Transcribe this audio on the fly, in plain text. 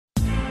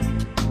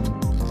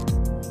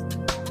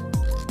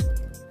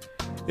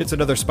It's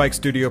another Spike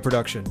Studio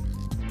production.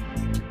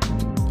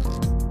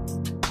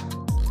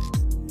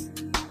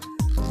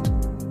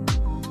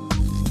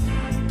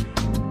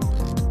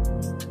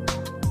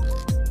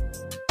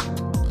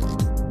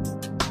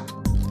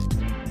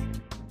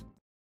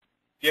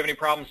 If you have any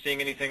problems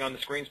seeing anything on the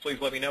screens,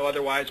 please let me know.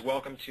 Otherwise,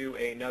 welcome to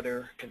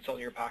another Consult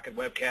in Your Pocket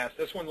webcast.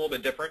 This one's a little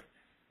bit different.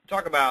 We'll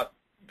talk about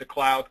the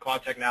cloud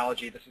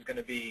technology. This is going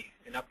to be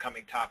an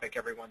upcoming topic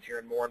everyone's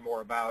hearing more and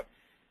more about.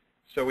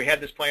 So we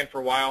had this plan for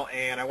a while,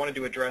 and I wanted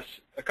to address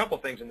a couple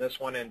things in this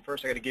one. And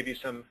first, I got to give you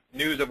some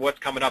news of what's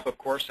coming up, of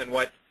course, and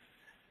what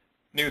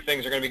new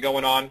things are going to be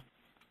going on.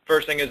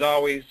 First thing, as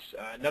always,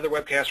 another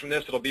webcast from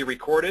this. It'll be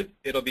recorded.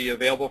 It'll be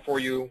available for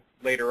you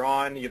later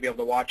on. You'll be able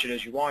to watch it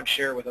as you want,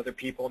 share it with other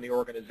people in the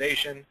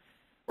organization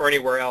or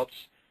anywhere else.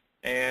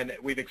 And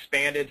we've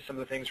expanded some of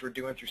the things we're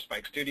doing through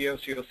Spike Studio,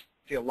 so you'll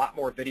see a lot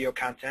more video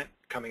content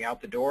coming out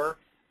the door.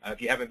 If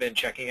you haven't been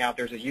checking out,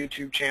 there's a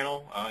YouTube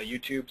channel,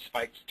 YouTube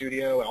Spike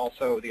Studio, and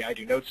also the I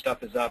Do Notes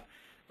stuff is up.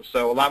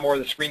 So a lot more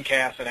of the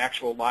screencasts and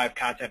actual live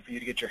content for you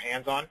to get your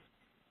hands on.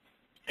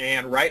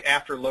 And right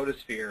after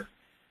LotusSphere,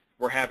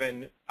 we're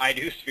having I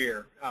Do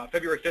Sphere,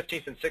 February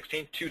 15th and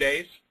 16th, 2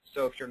 days.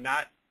 So if you're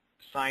not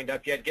signed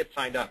up yet, get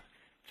signed up.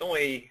 It's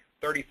only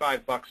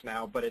 $35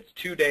 now, but it's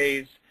 2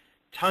 days.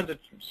 Tons of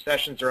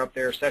sessions are up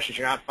there, sessions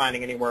you're not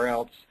finding anywhere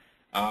else.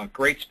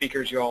 Great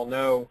speakers you all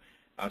know.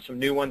 Some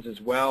new ones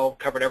as well.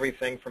 Covered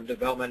everything from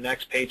development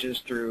next pages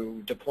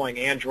through deploying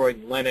Android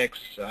and Linux.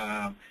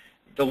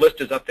 The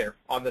list is up there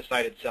on the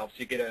site itself,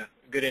 so you get a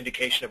good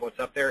indication of what's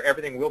up there.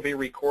 Everything will be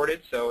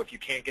recorded, so if you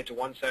can't get to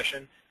one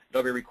session,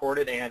 they'll be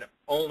recorded, and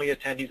only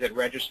attendees that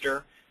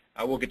register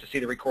will get to see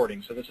the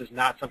recording. So this is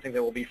not something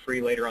that will be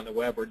free later on the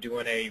web. We're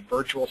doing a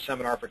virtual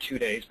seminar for 2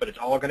 days, but it's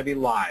all going to be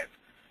live.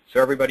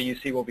 So everybody you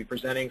see will be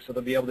presenting, so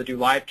they'll be able to do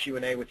live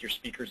Q&A with your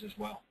speakers as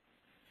well.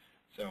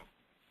 So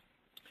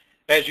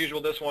as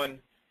usual, this one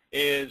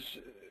is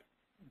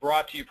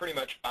brought to you pretty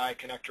much by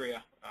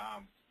Connectria.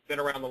 Been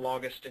around the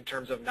longest in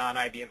terms of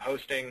non-IBM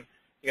hosting.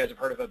 You guys have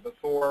heard of it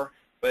before,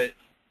 but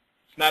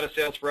it's not a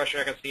sales brush.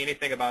 You're not going to see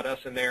anything about us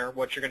in there.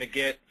 What you're going to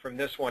get from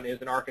this one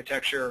is an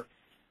architecture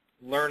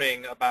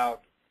learning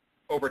about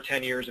over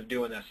 10 years of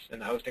doing this in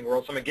the hosting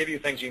world. So I'm going to give you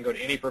things you can go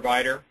to any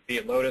provider, be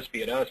it Lotus,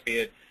 be it us, be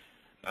it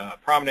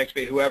Prominix,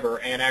 be it whoever,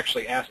 and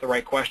actually ask the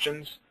right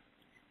questions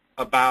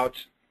about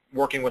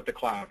working with the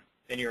cloud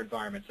in your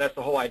environments. That's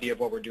the whole idea of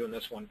what we're doing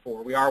this one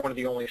for. We are one of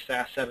the only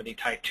SAS 70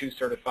 Type 2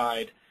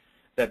 certified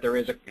that there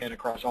is, and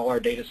across all our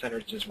data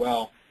centers as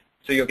well.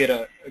 So you'll get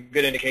a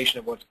good indication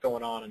of what's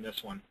going on in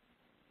this one.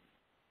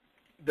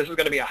 This is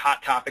going to be a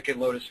hot topic in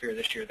LotusSphere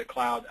this year, the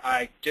cloud.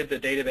 I did the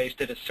database,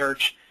 did a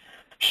search,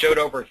 showed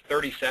over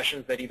 30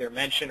 sessions that either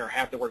mention or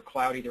have the word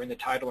cloud either in the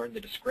title or in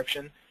the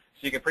description.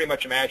 So you can pretty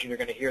much imagine you're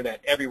going to hear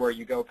that everywhere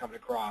you go coming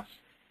across.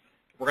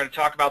 We're going to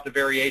talk about the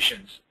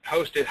variations,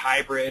 hosted,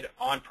 hybrid,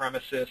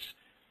 on-premises.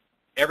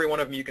 Every one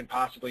of them you can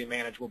possibly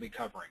manage we'll be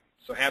covering.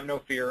 So have no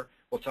fear.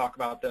 We'll talk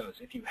about those.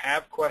 If you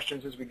have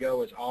questions as we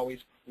go, as always,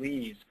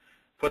 please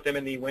put them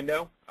in the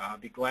window. I'll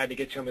be glad to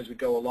get to them as we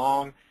go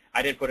along.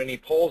 I didn't put any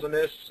polls in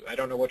this. I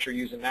don't know what you're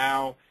using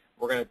now.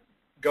 We're going to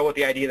go with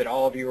the idea that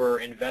all of you are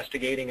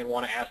investigating and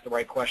want to ask the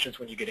right questions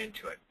when you get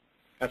into it.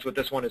 That's what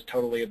this one is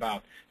totally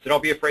about. So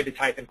don't be afraid to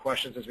type in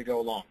questions as we go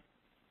along.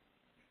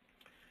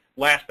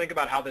 Last, think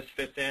about how this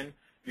fits in.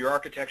 Your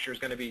architecture is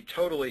going to be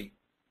totally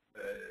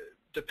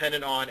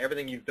dependent on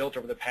everything you've built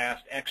over the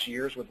past X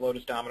years with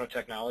Lotus Domino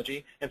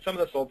technology, and some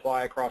of this will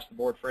apply across the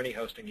board for any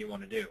hosting you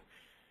want to do.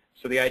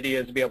 So the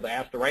idea is to be able to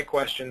ask the right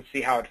questions,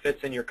 see how it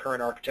fits in your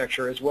current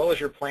architecture, as well as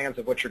your plans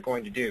of what you're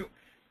going to do.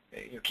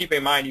 Keep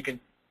in mind you can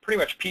pretty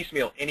much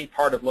piecemeal any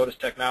part of Lotus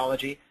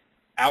technology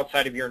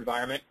outside of your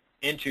environment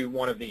into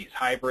one of these,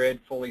 hybrid,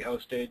 fully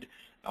hosted,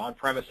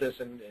 on-premises,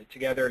 and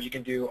together you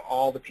can do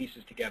all the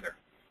pieces together.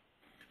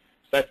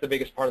 So that's the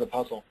biggest part of the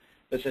puzzle.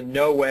 This in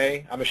no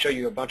way, I'm going to show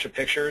you a bunch of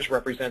pictures,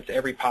 represents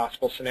every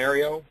possible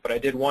scenario, but I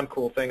did one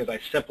cool thing is I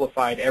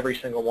simplified every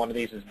single one of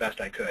these as best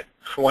I could.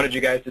 I wanted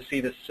you guys to see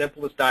the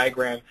simplest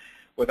diagram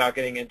without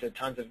getting into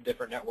tons of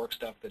different network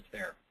stuff that's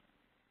there.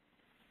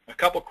 A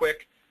couple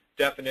quick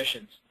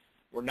definitions.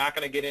 We're not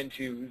going to get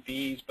into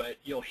these, but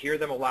you'll hear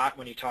them a lot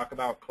when you talk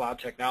about cloud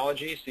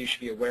technology, so you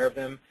should be aware of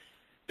them.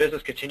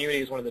 Business continuity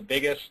is one of the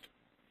biggest.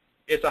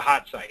 It's a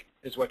hot site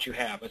is what you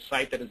have, a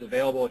site that is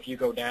available if you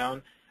go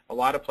down. A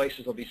lot of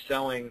places will be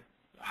selling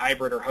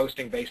hybrid or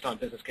hosting based on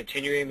business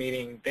continuity,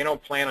 meaning they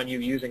don't plan on you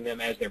using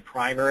them as their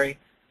primary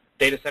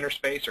data center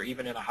space or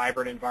even in a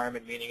hybrid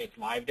environment, meaning it's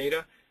live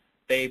data.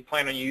 They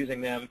plan on you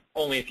using them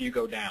only if you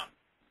go down.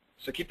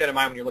 So keep that in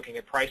mind when you're looking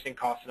at pricing,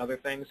 costs, and other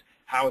things.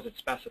 How is it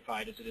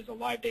specified? Is it a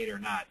live data or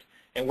not?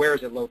 And where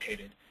is it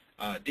located?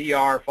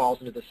 DR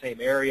falls into the same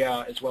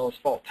area, as well as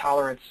fault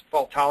tolerance.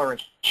 Fault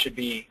tolerance should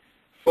be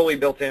fully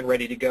built in,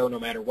 ready to go no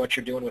matter what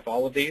you're doing with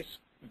all of these.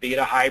 Be it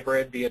a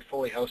hybrid, be it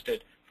fully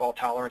hosted, fault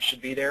tolerance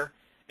should be there.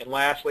 And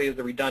lastly is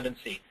the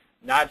redundancy,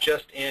 not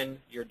just in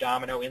your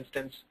Domino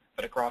instance,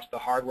 but across the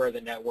hardware,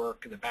 the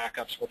network, the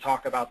backups. We'll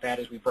talk about that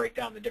as we break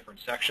down the different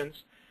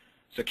sections.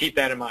 So keep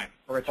that in mind.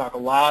 We're going to talk a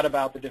lot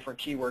about the different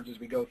keywords as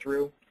we go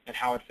through and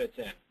how it fits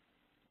in.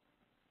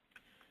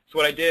 So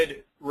what I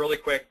did really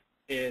quick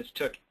is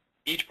took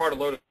each part of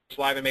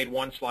LotusLive and made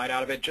one slide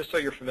out of it just so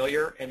you're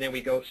familiar, and then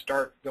we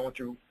start going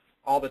through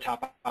all the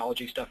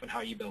topology stuff and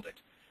how you build it.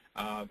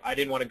 I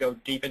didn't want to go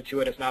deep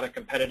into it. It's not a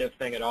competitive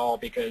thing at all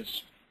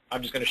because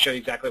I'm just going to show you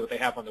exactly what they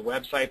have on the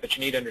website, but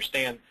you need to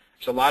understand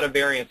there's a lot of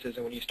variances,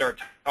 and when you start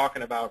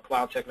talking about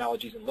cloud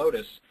technologies in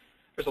Lotus,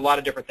 there's a lot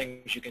of different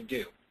things you can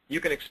do. You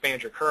can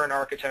expand your current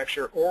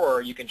architecture,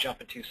 or you can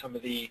jump into some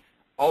of the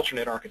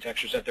alternate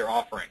architectures that they're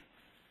offering.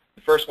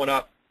 The first one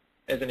up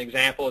as an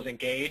example is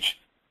Engage.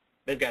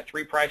 They've got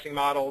 3 pricing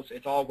models.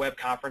 It's all web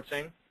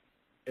conferencing.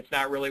 It's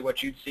not really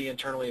what you'd see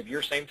internally of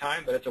your same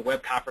time, but it's a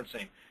web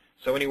conferencing.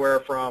 So anywhere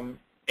from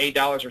 $8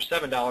 or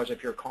 $7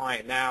 if you're a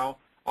client now,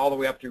 all the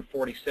way up through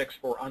 $46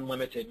 for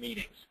unlimited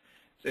meetings.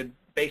 So it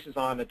bases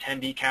on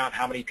attendee count,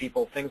 how many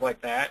people, things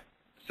like that,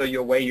 so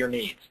you'll weigh your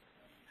needs.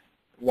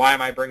 Why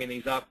am I bringing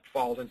these up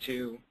falls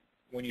into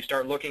when you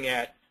start looking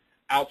at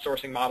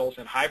outsourcing models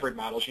and hybrid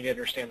models, you need to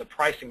understand the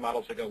pricing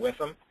models that go with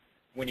them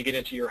when you get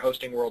into your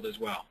hosting world as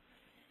well.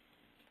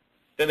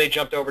 Then they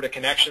jumped over to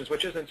Connections,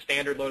 which isn't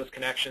standard Lotus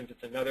Connections.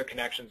 It's another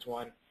Connections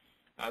one.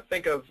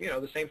 Think of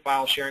the same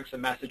file sharing,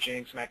 some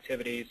messaging, some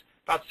activities,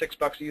 about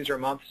 $6 a user a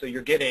month, so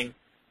you're getting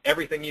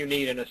everything you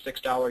need in a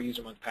 $6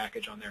 user month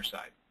package on their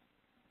side.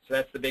 So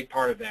that's the big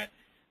part of that.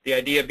 The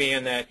idea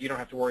being that you don't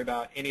have to worry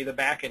about any of the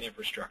back-end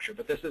infrastructure,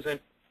 but this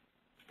isn't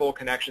full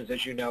Connections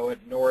as you know it,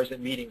 nor is it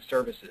meeting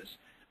services.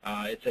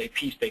 It's a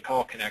piece they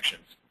call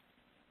Connections.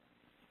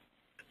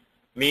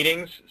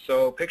 Meetings,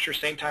 so picture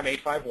Same Time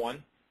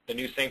 851, the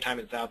new Same Time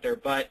that's out there,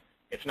 but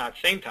it's not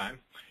Same Time.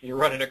 You're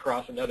running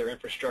across another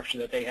infrastructure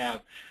that they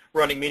have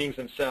running meetings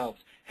themselves.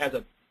 Has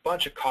a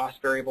bunch of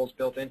cost variables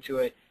built into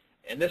it,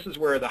 and this is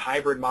where the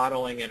hybrid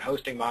modeling and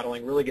hosting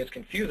modeling really gets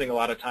confusing a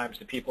lot of times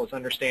to people. Is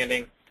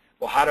understanding,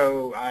 well, how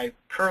do I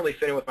currently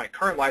fit in with my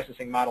current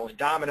licensing model in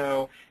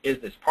Domino? Is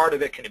this part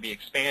of it? Can it be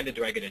expanded?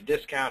 Do I get a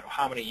discount?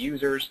 How many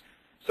users?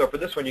 So for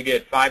this one, you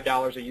get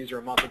 $5 a user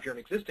a month if you're an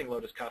existing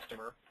Lotus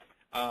customer,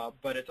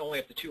 but it's only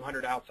up to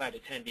 200 outside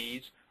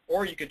attendees.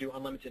 Or you could do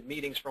unlimited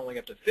meetings for only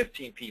up to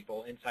 15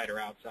 people, inside or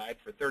outside,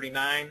 for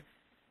 $39.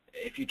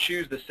 If you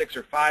choose the $6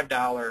 or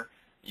 $5,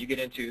 you get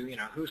into,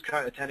 who's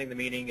attending the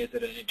meeting. Is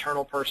it an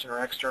internal person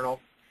or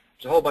external?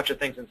 There's a whole bunch of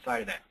things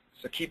inside of that.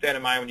 So keep that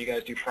in mind when you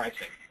guys do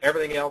pricing.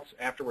 Everything else,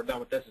 after we're done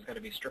with this, is going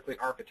to be strictly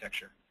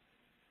architecture.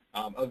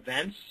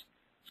 Events,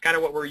 it's kind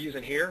of what we're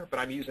using here, but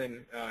I'm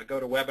using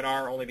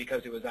GoToWebinar only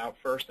because it was out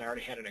first, and I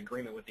already had an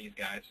agreement with these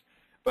guys.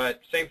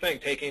 But same thing,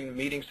 taking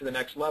meetings to the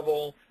next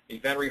level,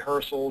 event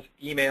rehearsals,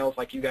 emails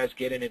like you guys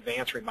get in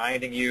advance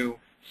reminding you,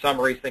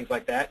 summaries, things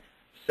like that,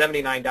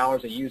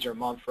 $79 a user a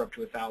month for up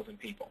to 1,000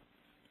 people.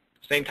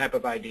 Same type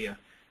of idea.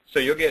 So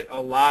you'll get a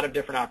lot of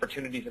different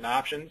opportunities and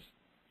options.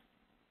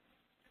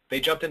 They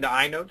jumped into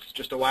iNotes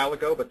just a while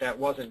ago, but that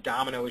wasn't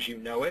Domino as you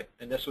know it,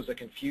 and this was a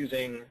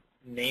confusing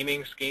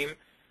naming scheme.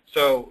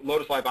 So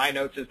LotusLive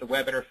iNotes is the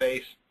web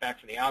interface back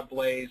from the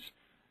Outblaze.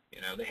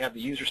 They have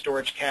the user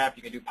storage cap.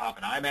 You can do POP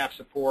and IMAP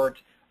support.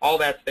 All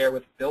that's there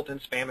with built-in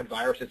spam and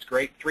virus. It's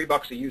great.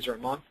 $3 a user a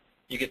month.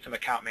 You get some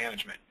account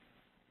management.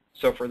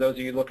 So for those of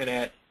you looking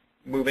at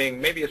moving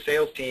maybe a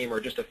sales team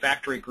or just a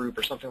factory group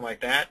or something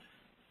like that,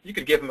 you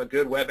could give them a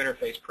good web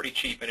interface pretty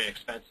cheap and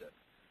inexpensive.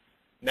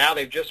 Now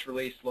they've just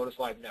released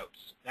LotusLive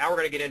Notes. Now we're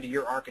going to get into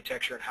your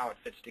architecture and how it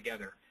fits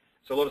together.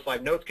 So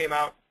LotusLive Notes came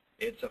out.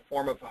 It's a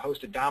form of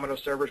hosted Domino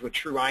servers with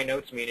true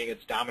iNotes, meaning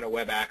it's Domino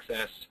web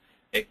access.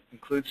 It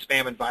includes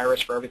spam and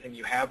virus for everything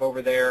you have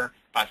over there,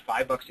 about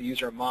 $5 a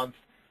user a month.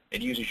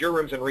 It uses your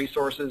rooms and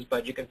resources,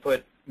 but you can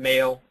put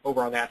mail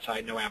over on that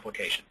side, no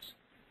applications.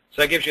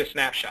 So that gives you a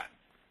snapshot.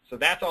 So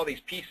that's all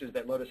these pieces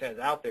that Lotus has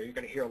out there. You're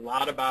going to hear a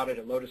lot about it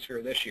at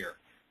Lotusphere this year.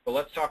 But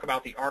let's talk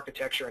about the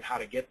architecture and how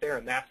to get there,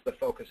 and that's the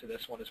focus of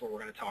this one is what we're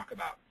going to talk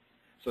about.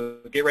 So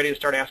get ready to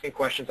start asking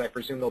questions. I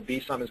presume there'll be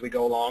some as we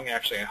go along.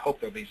 Actually, I hope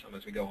there'll be some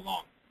as we go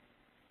along.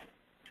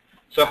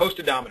 So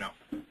hosted Domino.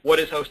 What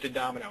is hosted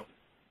Domino?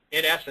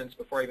 In essence,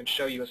 before I even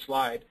show you a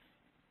slide,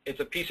 it's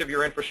a piece of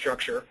your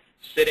infrastructure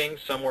sitting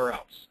somewhere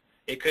else.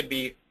 It could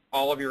be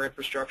all of your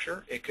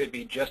infrastructure. It could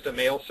be just a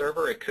mail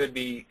server. It could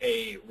be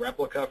a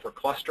replica for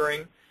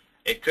clustering.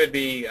 It could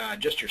be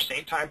just your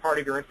same time part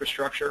of your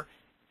infrastructure.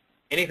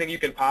 Anything you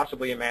can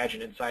possibly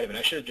imagine inside of it.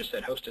 I should have just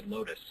said hosted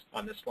Lotus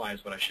on this slide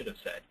is what I should have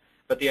said.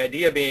 But the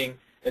idea being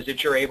is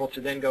that you're able to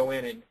then go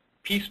in and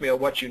piecemeal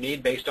what you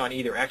need based on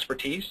either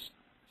expertise,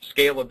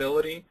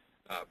 scalability,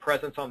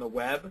 presence on the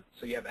web,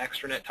 so you have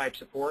extranet type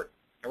support,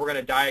 and we're going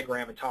to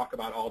diagram and talk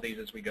about all these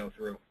as we go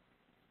through.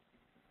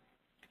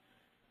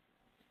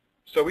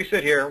 So we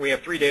sit here, and we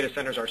have 3 data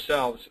centers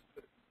ourselves.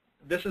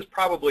 This is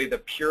probably the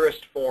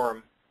purest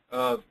form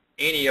of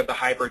any of the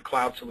hybrid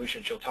cloud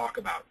solutions you'll talk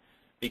about,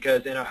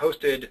 because in a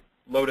hosted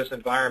Lotus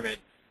environment,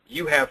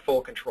 you have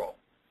full control.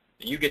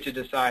 You get to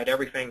decide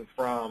everything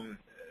from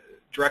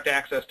direct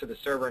access to the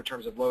server in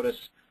terms of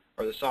Lotus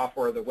or the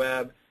software or the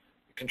web,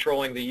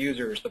 controlling the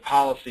users, the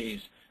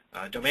policies,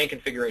 domain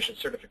configuration,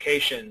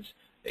 certifications,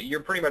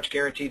 you're pretty much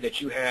guaranteed that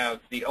you have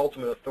the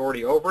ultimate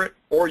authority over it,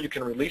 or you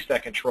can release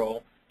that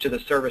control to the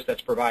service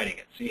that's providing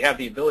it. So you have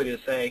the ability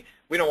to say,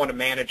 we don't want to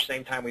manage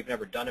same time we've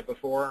never done it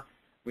before.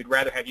 We'd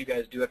rather have you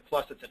guys do it,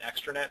 plus it's an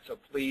extranet, so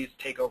please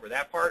take over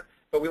that part,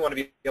 but we want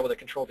to be able to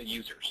control the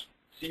users.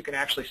 So you can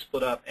actually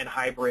split up and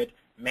hybrid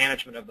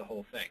management of the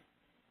whole thing.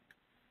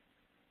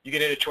 You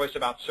get into choice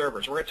about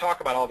servers. We're going to talk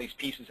about all these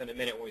pieces in a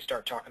minute when we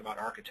start talking about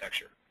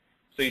architecture.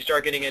 So you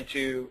start getting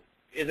into,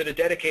 is it a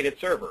dedicated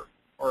server,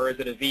 or is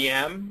it a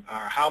VM,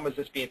 or how is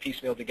this being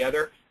piecemealed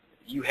together?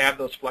 You have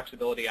those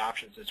flexibility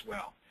options as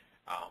well.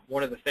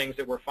 One of the things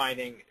that we're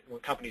finding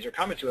when companies are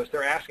coming to us,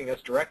 they're asking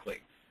us directly,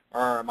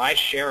 am I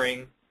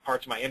sharing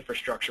parts of my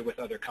infrastructure with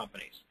other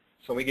companies?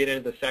 So when we get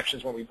into the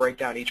sections when we break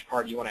down each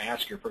part you want to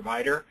ask your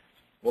provider,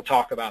 we'll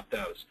talk about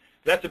those.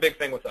 That's a big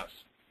thing with us.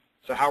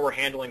 So how we're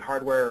handling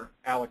hardware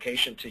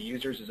allocation to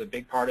users is a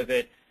big part of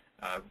it,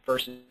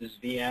 versus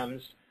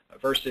VMs,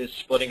 versus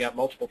splitting up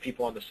multiple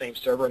people on the same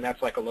server, and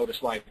that's like a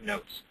LotusLive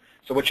notes.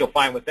 So what you'll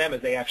find with them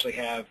is they actually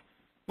have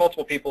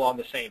multiple people on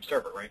the same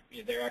server, right?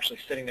 They're actually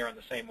sitting there on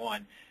the same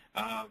one.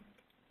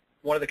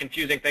 One of the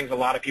confusing things a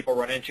lot of people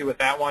run into with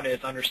that one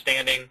is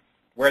understanding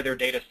where their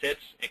data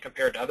sits and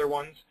compared to other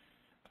ones,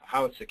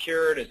 how it's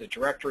secured, is it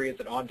directory, is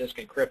it on-disk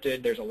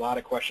encrypted? There's a lot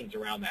of questions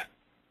around that.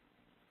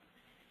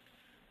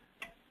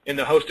 In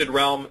the hosted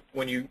realm,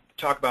 when you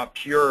talk about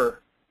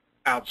pure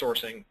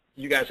outsourcing,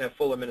 you guys have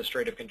full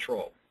administrative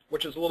control,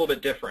 which is a little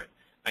bit different.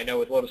 I know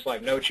with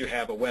LotusLive Notes you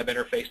have a web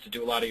interface to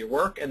do a lot of your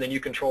work, and then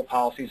you control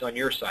policies on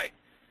your site.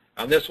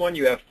 On this one,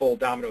 you have full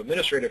Domino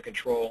administrative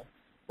control,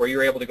 where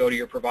you're able to go to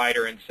your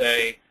provider and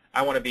say,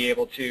 I want to be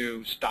able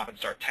to stop and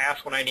start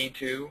tasks when I need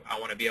to. I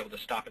want to be able to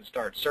stop and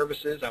start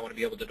services. I want to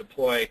be able to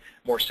deploy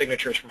more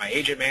signatures for my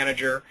agent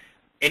manager.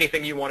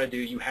 Anything you want to do,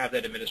 you have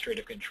that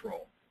administrative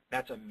control.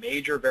 That's a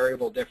major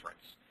variable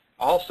difference.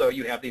 Also,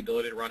 you have the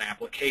ability to run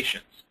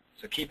applications.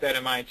 So keep that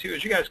in mind, too,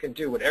 as you guys can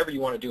do whatever you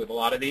want to do with a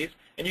lot of these,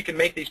 and you can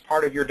make these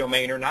part of your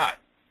domain or not.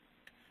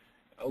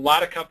 A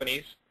lot of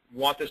companies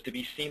want this to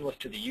be seamless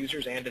to the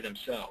users and to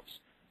themselves.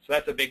 So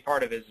that's a big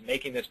part of it, is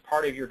making this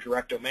part of your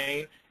direct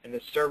domain, and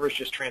the servers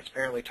just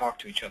transparently talk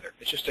to each other.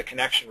 It's just a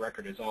connection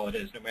record is all it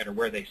is, no matter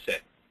where they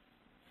sit.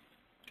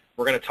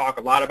 We're going to talk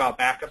a lot about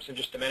backups in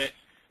just a minute,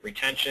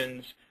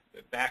 retentions,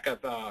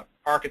 backup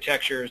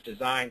architectures,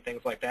 design,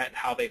 things like that, and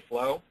how they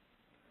flow.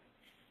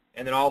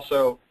 And then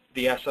also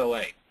the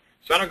SLA.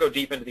 So I don't go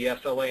deep into the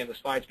SLA in the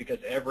slides because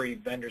every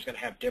vendor is going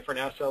to have different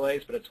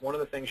SLAs, but it's one of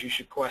the things you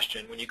should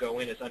question when you go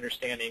in, is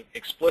understanding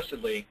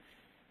explicitly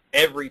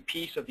every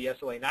piece of the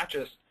SLA, not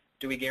just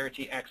do we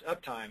guarantee X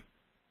uptime.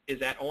 Is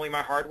that only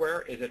my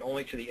hardware? Is it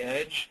only to the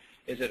edge?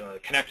 Is it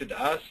connected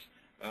to us?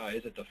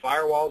 Is it the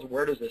firewalls?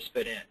 Where does this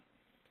fit in?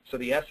 So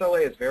the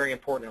SLA is very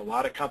important. A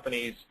lot of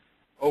companies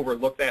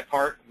overlook that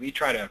part. We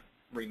try to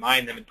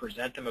remind them and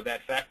present them of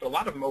that fact, but a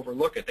lot of them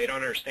overlook it. They don't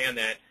understand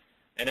that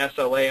an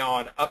SLA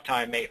on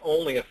uptime may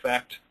only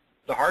affect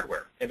the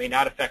hardware. It may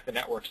not affect the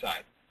network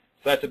side.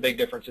 So that's a big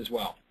difference as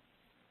well.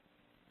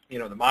 You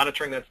know, the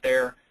monitoring that's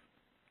there,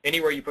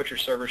 anywhere you put your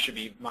server should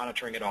be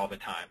monitoring it all the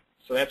time.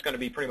 So that's going to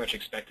be pretty much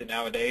expected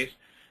nowadays.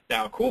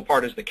 Now, a cool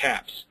part is the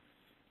caps.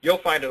 You'll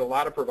find that a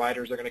lot of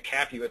providers are going to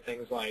cap you at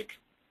things like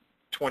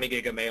 20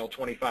 gig of mail,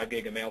 25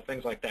 gig of mail,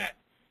 things like that.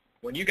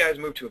 When you guys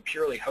move to a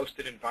purely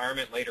hosted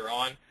environment later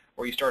on,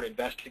 where you start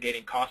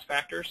investigating cost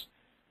factors,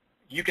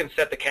 you can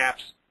set the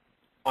caps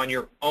on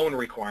your own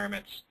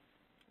requirements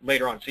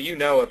later on. So you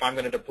know, if I'm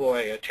going to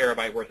deploy a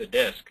terabyte worth of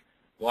disk,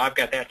 well, I've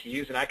got that to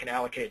use, and I can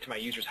allocate it to my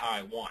users how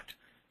I want.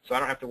 So I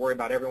don't have to worry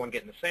about everyone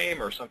getting the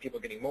same, or some people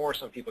getting more,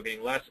 some people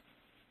getting less.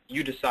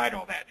 You decide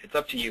all that. It's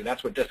up to you.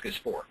 That's what disk is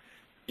for.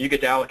 You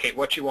get to allocate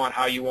what you want,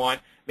 how you want.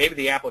 Maybe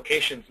the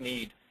applications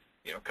need,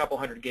 a couple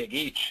hundred gig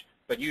each,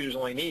 but users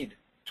only need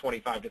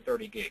 25 to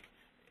 30 gig.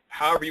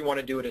 However you want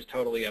to do it is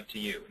totally up to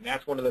you. And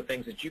that's one of the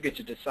things that you get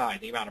to decide,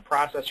 the amount of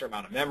processor,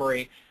 amount of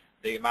memory,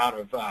 the amount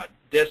of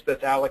disk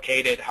that's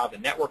allocated, how the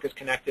network is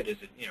connected, is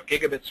it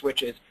gigabit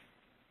switches,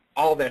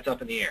 all that's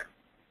up in the air.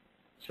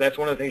 So that's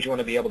one of the things you want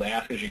to be able to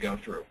ask as you go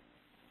through.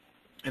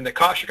 And the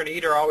costs you're going to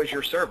eat are always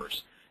your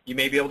servers. You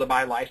may be able to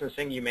buy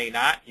licensing, you may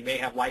not. You may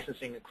have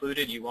licensing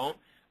included, you won't.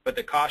 But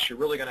the cost you're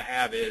really going to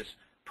have is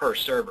per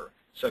server.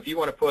 So if you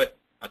want to put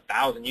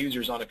 1,000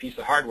 users on a piece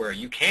of hardware,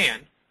 you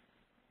can,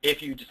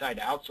 if you decide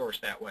to outsource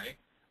that way.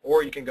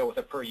 Or you can go with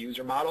a per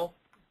user model.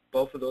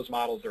 Both of those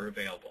models are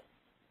available.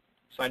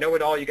 So I know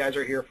what all you guys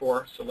are here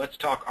for, so let's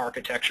talk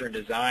architecture and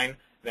design.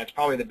 That's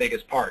probably the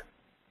biggest part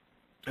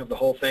of the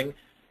whole thing,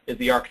 is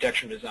the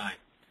architecture and design.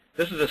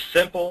 This is a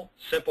simple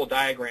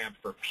diagram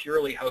for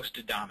purely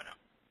hosted Domino.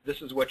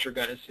 This is what you're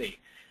going to see.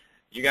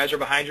 You guys are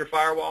behind your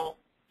firewall.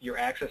 You're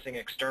accessing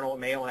external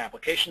mail and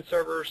application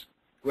servers.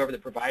 Whoever the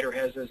provider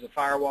has as a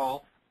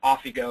firewall,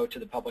 off you go to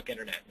the public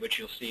internet, which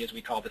you'll see as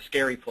we call the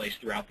scary place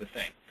throughout the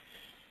thing.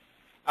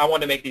 I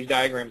want to make these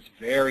diagrams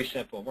very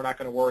simple. We're not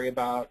going to worry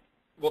about,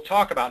 we'll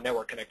talk about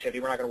network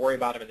connectivity. We're not going to worry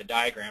about them in the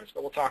diagrams,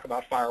 but we'll talk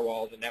about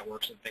firewalls and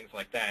networks and things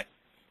like that.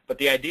 But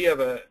the idea of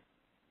a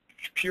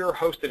pure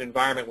hosted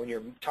environment, when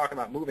you're talking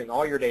about moving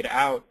all your data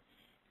out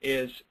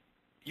is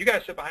you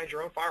guys sit behind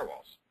your own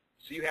firewalls.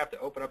 So you have to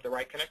open up the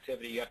right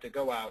connectivity. You have to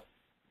go out.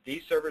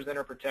 These servers then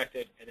are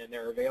protected, and then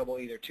they're available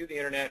either to the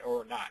internet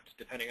or not,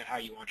 depending on how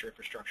you want your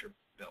infrastructure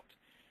built.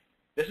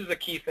 This is a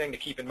key thing to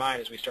keep in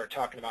mind as we start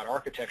talking about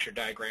architecture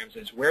diagrams,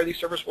 is where these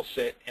servers will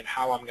sit and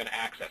how I'm going to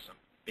access them.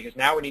 Because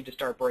now we need to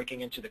start breaking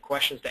into the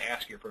questions to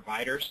ask your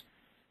providers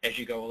as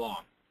you go along.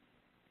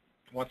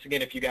 Once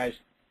again, if you guys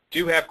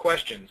do have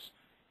questions,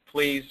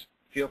 please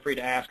feel free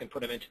to ask and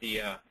put them into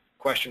the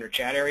question or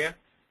chat area,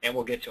 and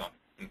we'll get to them.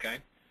 Okay?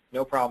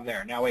 No problem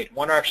there. Now wait,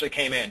 one actually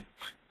came in.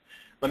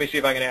 Let me see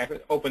if I can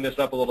open this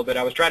up a little bit.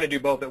 I was trying to do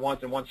both at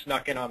once, and one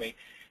snuck in on me.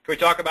 Can we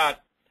talk about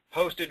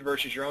hosted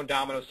versus your own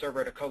Domino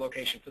server at a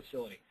co-location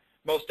facility?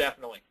 Most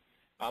definitely.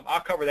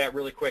 I'll cover that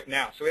really quick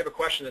now. So we have a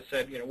question that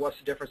said, what's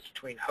the difference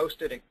between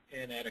hosted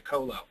and at a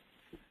colo?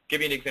 Give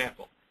you an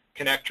example.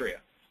 Connectria.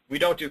 We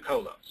don't do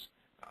colos.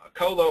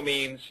 Colo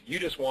means you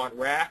just want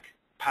rack,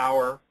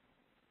 power,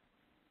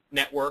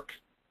 network,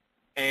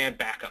 and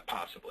backup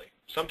possibly.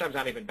 Sometimes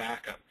not even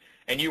backup.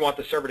 And you want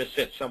the server to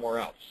sit somewhere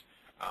else.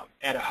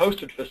 At a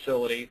hosted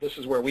facility, this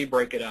is where we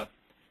break it up.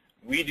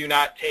 We do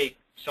not take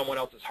someone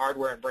else's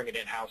hardware and bring it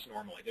in-house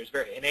normally. There's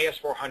in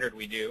AS400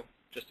 we do,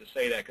 just to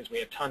say that because we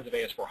have tons of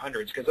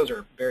AS400s, because those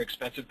are very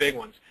expensive, big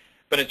ones.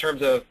 But in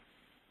terms of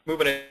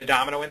moving a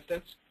Domino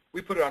instance, we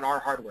put it on our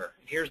hardware.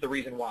 And here's the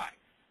reason why.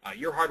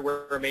 Your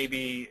hardware may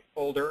be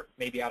older,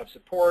 may be out of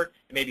support,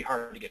 it may be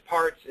harder to get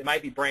parts, it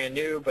might be brand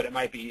new, but it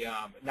might be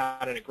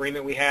not an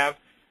agreement we have.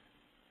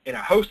 In a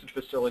hosted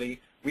facility,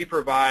 we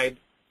provide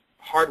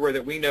hardware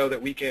that we know that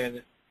we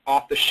can,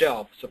 off the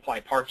shelf, supply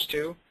parts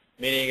to,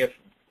 meaning if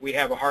we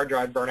have a hard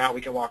drive burn out,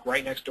 we can walk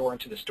right next door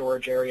into the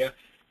storage area,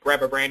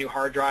 grab a brand new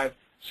hard drive,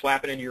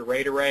 slap it into your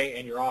RAID array,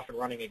 and you're off and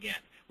running again.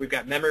 We've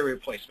got memory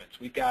replacements.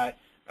 We've got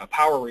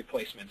power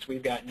replacements.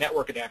 We've got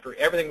network adapter,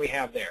 everything we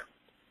have there.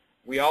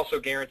 We also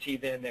guarantee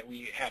then that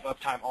we have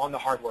uptime on the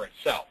hardware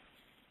itself.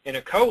 In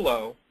a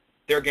colo,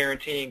 they're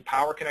guaranteeing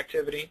power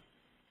connectivity,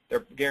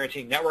 they're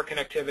guaranteeing network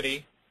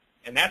connectivity,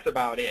 and that's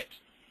about it.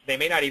 They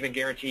may not even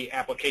guarantee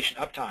application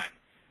uptime,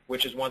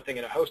 which is one thing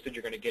in a hosted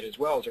you're going to get as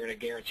well, is they're going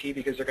to guarantee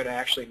because they're going to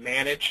actually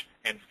manage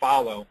and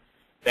follow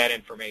that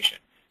information.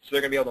 So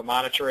they're going to be able to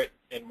monitor it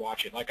and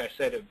watch it. Like I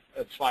said in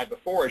a slide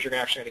before, is you're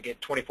actually going to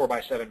get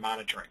 24/7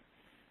 monitoring,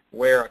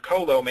 where a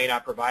colo may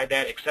not provide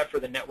that except for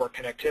the network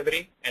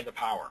connectivity and the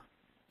power.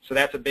 So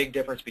that's a big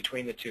difference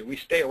between the two. We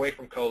stay away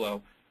from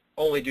colo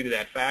only due to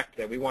that fact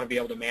that we want to be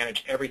able to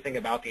manage everything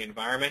about the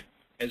environment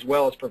as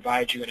well as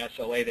provide you an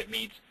SLA that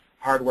meets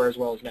hardware as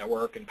well as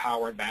network and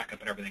power and backup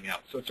and everything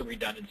else. So it's a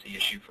redundancy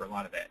issue for a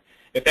lot of that.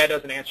 If that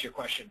doesn't answer your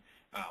question,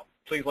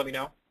 please let me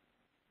know,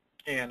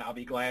 and I'll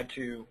be glad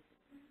to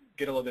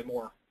get a little bit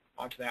more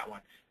onto that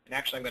one. And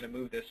actually, I'm going to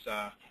move this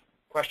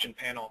question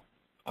panel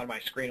on my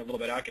screen a little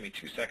bit out. Give me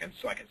 2 seconds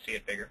so I can see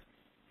it bigger.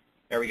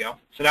 There we go.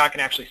 So now I can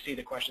actually see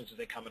the questions as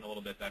they come in a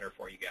little bit better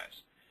for you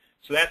guys.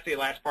 So that's the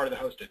last part of the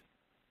hosted.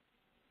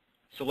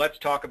 So let's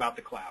talk about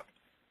the cloud.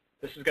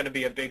 This is going to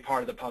be a big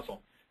part of the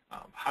puzzle.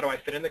 How do I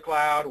fit in the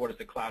cloud? What does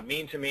the cloud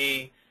mean to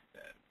me?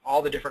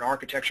 All the different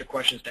architecture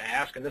questions to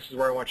ask, and this is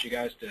where I want you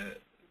guys to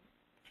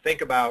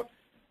think about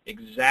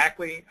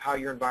exactly how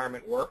your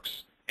environment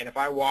works. And if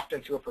I walked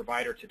into a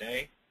provider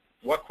today,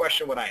 what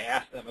question would I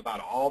ask them about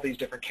all these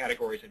different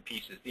categories and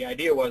pieces? The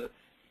idea was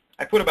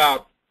I put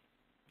about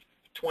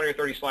 20 or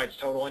 30 slides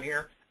total in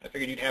here. I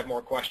figured you'd have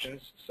more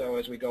questions, so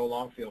as we go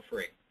along, feel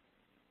free.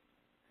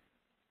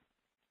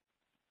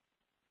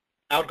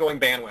 Outgoing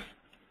bandwidth.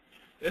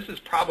 This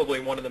is probably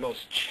one of the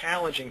most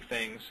challenging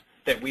things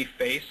that we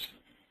face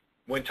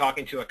when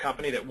talking to a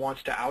company that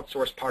wants to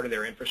outsource part of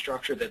their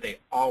infrastructure that they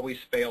always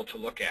fail to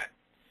look at.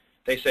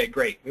 They say,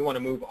 great, we want to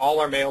move all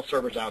our mail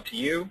servers out to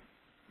you.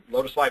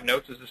 LotusLive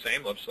Notes is the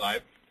same,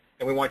 LotusLive,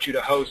 and we want you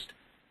to host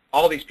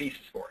all these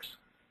pieces for us.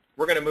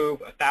 We're going to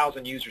move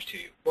 1,000 users to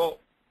you. Well,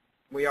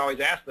 we always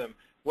ask them,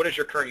 what is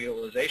your current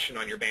utilization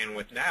on your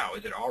bandwidth now?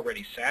 Is it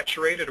already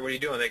saturated, or what are you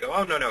doing? They go,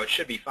 oh, no, it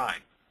should be fine.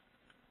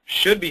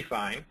 Should be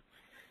fine,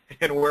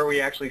 and where we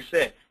actually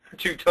sit are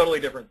two totally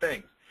different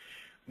things.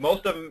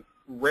 Most of them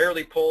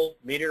rarely pull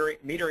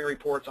metering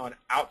reports on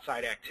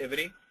outside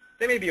activity.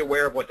 They may be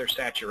aware of what their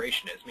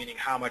saturation is, meaning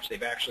how much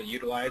they've actually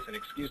utilized, and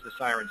excuse the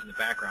sirens in the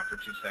background for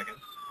 2 seconds.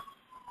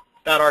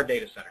 Not our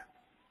data center.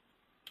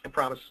 I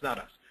promise it's not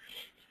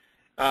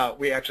us.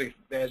 We actually,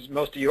 as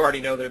most of you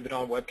already know that have been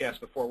on webcasts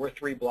before, we're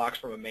 3 blocks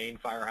from a main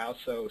firehouse,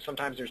 so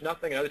sometimes there's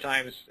nothing, and other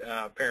times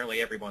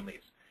apparently everyone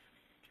leaves.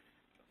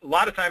 A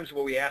lot of times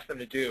what we ask them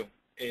to do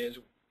is,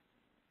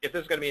 if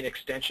this is going to be an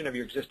extension of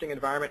your existing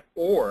environment,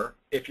 or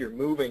if you're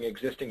moving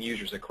existing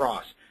users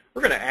across,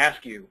 we're going to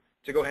ask you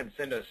to go ahead and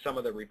send us some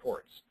of the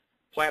reports,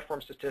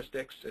 platform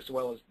statistics as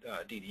well as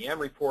DDM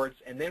reports,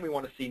 and then we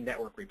want to see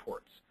network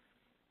reports.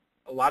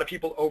 A lot of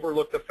people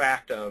overlook the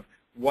fact of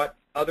what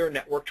other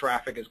network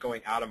traffic is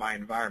going out of my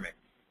environment.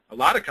 A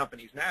lot of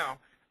companies now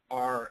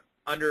are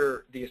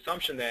under the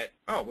assumption that,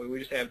 oh, we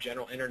just have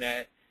general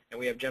internet and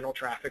we have general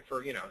traffic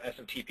for,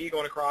 SMTP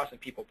going across and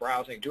people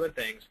browsing, doing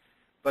things,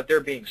 but they're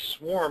being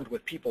swarmed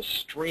with people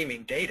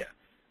streaming data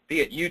be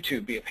it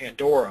YouTube, be it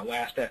Pandora,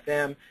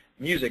 Last.fm,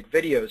 music,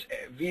 videos,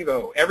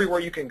 Vivo, everywhere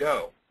you can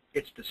go.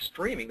 It's the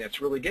streaming that's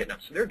really getting them.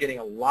 So they're getting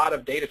a lot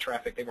of data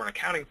traffic they weren't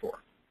accounting for.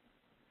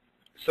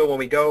 So when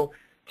we go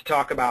to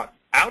talk about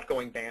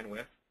outgoing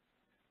bandwidth,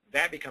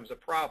 that becomes a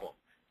problem.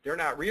 They're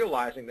not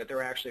realizing that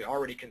they're actually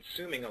already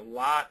consuming a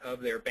lot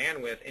of their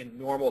bandwidth in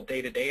normal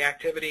day-to-day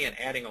activity, and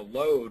adding a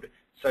load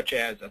such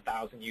as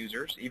 1,000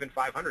 users, even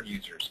 500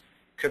 users,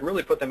 could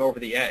really put them over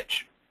the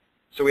edge.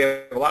 So we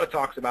have a lot of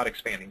talks about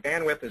expanding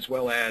bandwidth as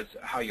well as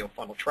how you'll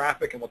funnel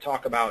traffic, and we'll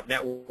talk about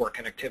network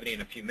connectivity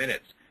in a few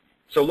minutes.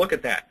 So look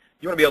at that.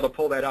 You want to be able to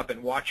pull that up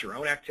and watch your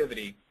own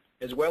activity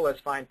as well as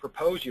find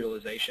proposed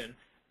utilization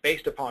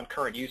based upon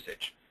current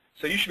usage.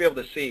 So you should be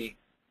able to see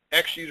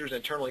X users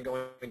internally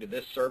going to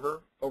this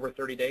server over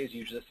 30 days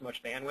use this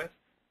much bandwidth.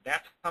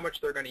 That's how much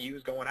they're going to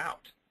use going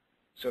out.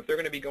 So if they're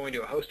going to be going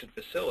to a hosted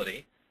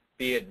facility,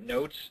 be it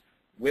notes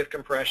with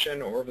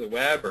compression or over the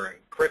web or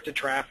encrypted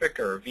traffic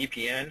or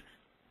VPN,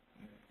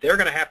 they're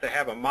going to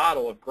have a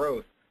model of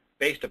growth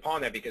based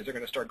upon that, because they're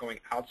going to start going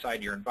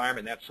outside your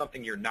environment. That's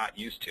something you're not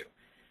used to.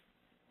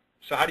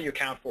 So how do you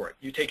account for it?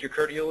 You take your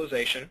current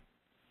utilization,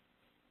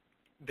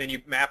 then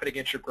you map it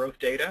against your growth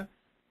data,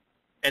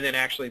 and then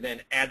actually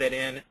then add that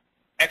in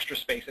extra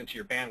space into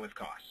your bandwidth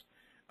costs.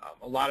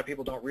 A lot of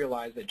people don't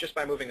realize that just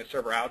by moving a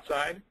server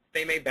outside,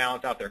 they may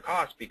balance out their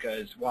costs,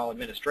 because while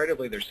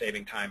administratively they're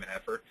saving time and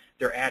effort,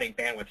 they're adding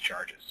bandwidth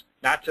charges,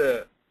 not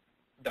to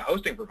the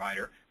hosting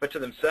provider, but to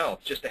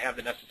themselves, just to have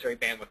the necessary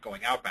bandwidth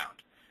going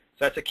outbound.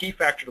 So that's a key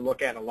factor to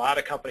look at, and a lot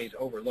of companies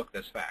overlook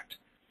this fact.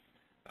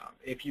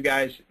 If you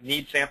guys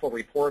need sample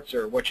reports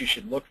or what you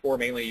should look for,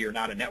 mainly you're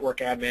not a network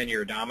admin,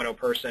 you're a Domino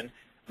person,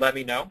 let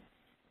me know,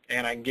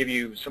 and I can give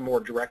you some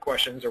more direct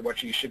questions or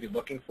what you should be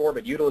looking for.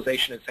 But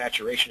utilization and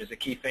saturation is a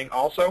key thing.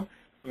 Also,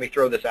 let me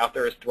throw this out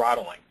there, is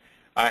throttling.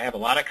 I have a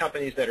lot of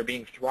companies that are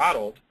being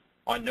throttled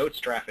on notes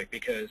traffic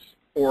because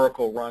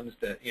Oracle runs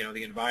the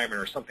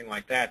environment or something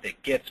like that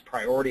that gets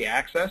priority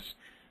access.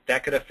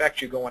 That could affect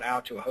you going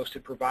out to a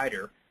hosted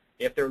provider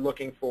if they're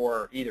looking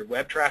for either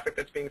web traffic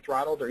that's being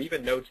throttled or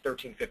even Notes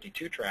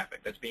 1352 traffic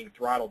that's being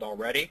throttled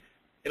already.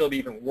 It'll be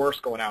even worse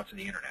going out to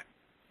the internet.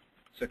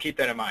 So keep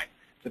that in mind.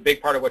 It's a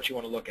big part of what you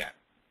want to look at.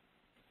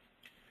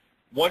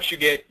 Once you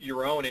get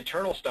your own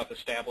internal stuff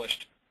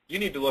established, you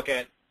need to look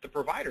at the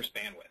provider's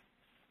bandwidth.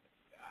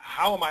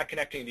 How am I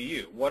connecting to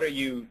you? What are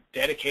you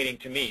dedicating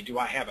to me? Do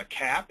I have a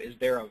cap? Is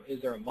there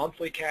a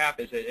monthly cap?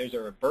 Is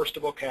there a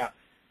burstable cap?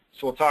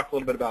 So we'll talk a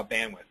little bit about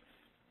bandwidth.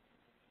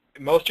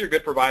 Most of your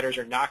good providers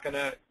are not going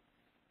to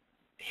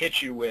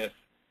hit you with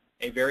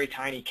a very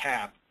tiny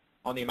cap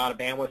on the amount of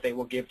bandwidth they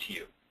will give to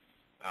you.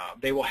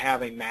 They will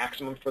have a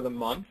maximum for the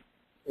month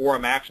or a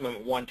maximum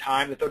at one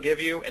time that they'll give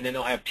you, and then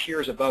they'll have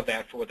tiers above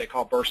that for what they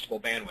call burstable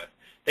bandwidth.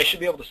 They should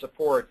be able to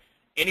support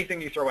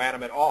anything you throw at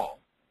them at all,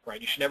 right?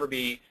 You should never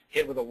be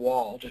hit with a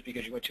wall just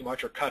because you went too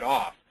much or cut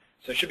off.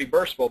 So it should be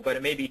burstable, but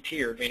it may be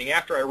tiered, meaning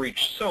after I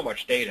reach so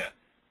much data,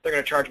 they're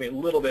going to charge me a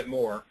little bit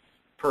more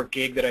per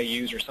gig that I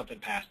use or something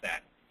past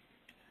that.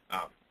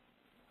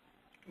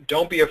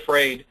 Don't be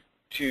afraid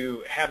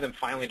to have them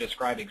finally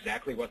describe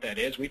exactly what that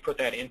is. We put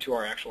that into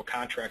our actual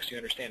contracts so you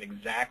understand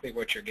exactly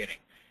what you're getting,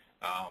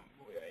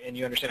 and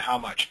you understand how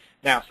much.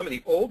 Now, some of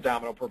the old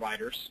Domino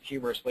providers,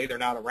 humorously, they're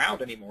not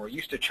around anymore,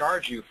 used to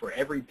charge you for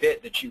every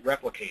bit that you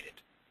replicated.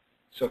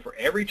 So for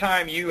every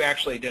time you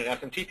actually did an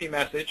SMTP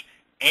message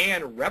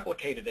and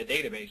replicated a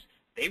database,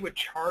 they would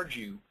charge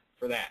you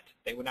for that.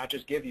 They would not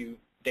just give you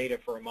data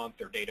for a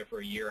month or data for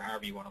a year,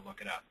 however you want to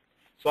look it up.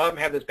 So a lot of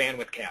them have this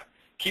bandwidth cap.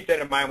 Keep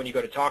that in mind when you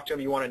go to talk to them.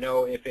 You want to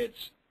know if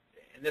it's,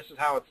 and this is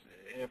how it's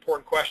an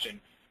important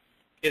question,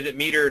 is it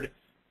metered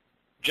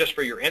just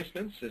for your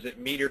instance? Is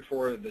it metered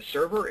for the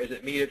server? Is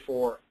it metered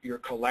for your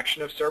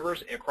collection of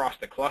servers across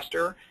the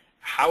cluster?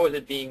 How is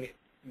it being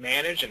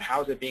managed and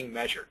how is it being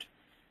measured?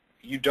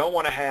 You don't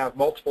want to have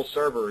multiple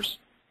servers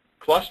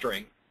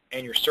clustering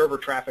and your server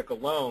traffic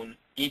alone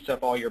eats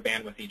up all your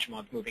bandwidth each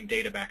month moving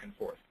data back and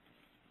forth.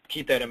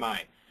 Keep that in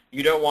mind.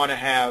 You don't want to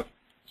have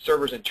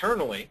servers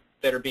internally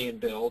that are being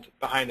billed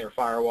behind their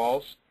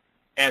firewalls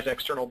as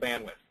external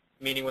bandwidth,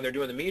 meaning when they're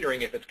doing the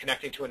metering, if it's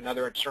connecting to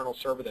another external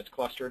server that's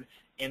clustered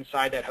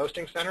inside that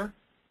hosting center,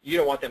 you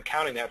don't want them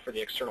counting that for the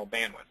external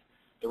bandwidth.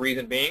 The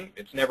reason being,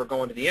 it's never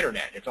going to the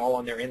internet. It's all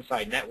on their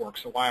inside network,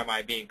 so why am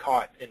I being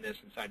caught in this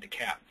inside the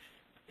cap?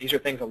 These are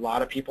things a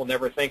lot of people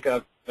never think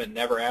of and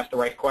never ask the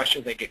right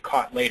questions. They get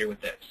caught later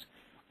with this.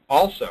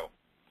 Also,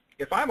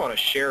 if I'm on a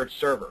shared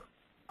server,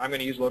 I'm going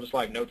to use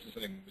LotusLive Notes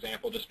as an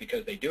example just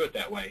because they do it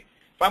that way.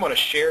 If I'm on a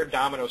shared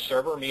Domino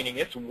server, meaning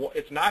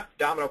it's not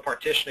Domino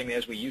partitioning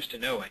as we used to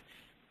know it.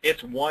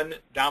 It's one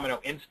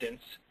Domino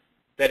instance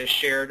that is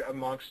shared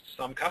amongst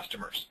some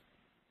customers.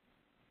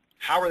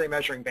 How are they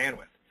measuring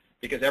bandwidth?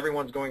 Because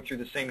everyone's going through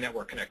the same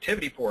network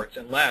connectivity ports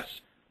unless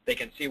they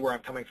can see where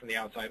I'm coming from the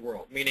outside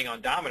world. Meaning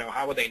on Domino,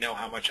 how would they know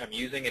how much I'm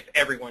using if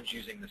everyone's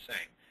using the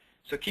same?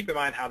 So keep in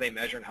mind how they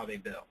measure and how they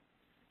bill.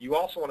 You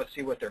also want to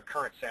see what their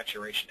current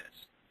saturation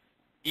is.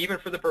 Even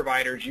for the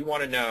providers, you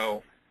want to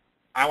know,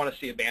 I want to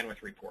see a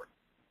bandwidth report.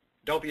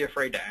 Don't be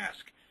afraid to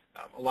ask.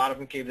 A lot of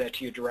them gave that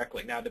to you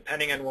directly. Now,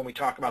 depending on when we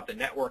talk about the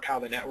network, how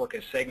the network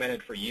is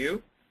segmented for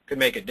you, could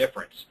make a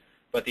difference.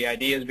 But the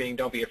idea is being,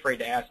 don't be afraid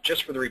to ask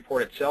just for the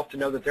report itself to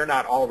know that they're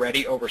not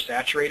already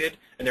oversaturated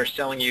and they're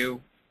selling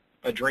you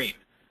a dream.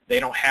 They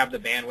don't have the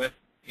bandwidth,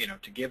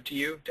 to give to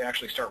you to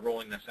actually start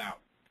rolling this out.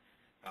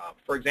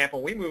 For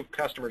example, when we move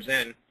customers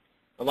in,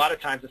 a lot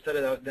of times instead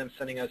of them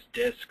sending us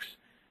disks,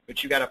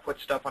 but you got to put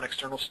stuff on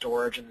external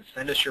storage and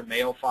send us your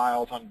mail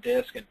files on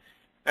disk, and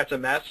that's a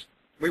mess.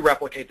 We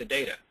replicate the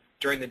data.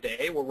 During the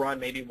day, we'll run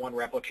maybe one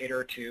replicator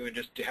or two and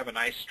just to have a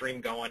nice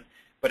stream going.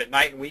 But at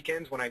night and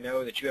weekends, when I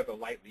know that you have a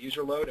light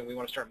user load and we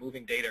want to start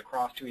moving data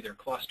across to either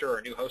cluster or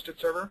a new hosted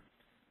server,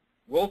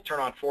 we'll turn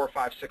on 4,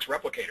 5, 6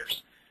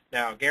 replicators.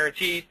 Now,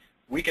 guaranteed,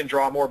 we can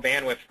draw more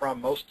bandwidth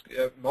from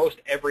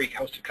most every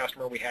hosted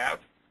customer we have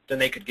than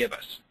they could give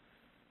us.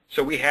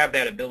 So we have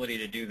that ability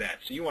to do that.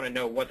 So you want to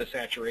know what the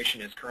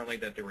saturation is currently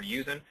that they were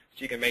using so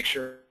you can make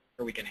sure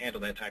we can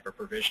handle that type of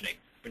provisioning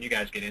when you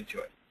guys get into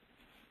it.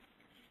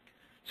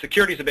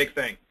 Security is a big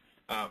thing.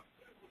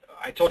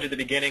 I told you at the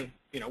beginning,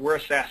 we're a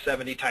SAS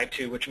 70 Type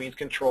 2, which means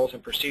controls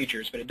and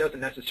procedures, but it doesn't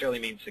necessarily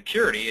mean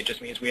security. It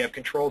just means we have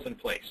controls in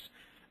place.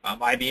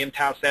 IBM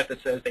touts that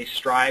says they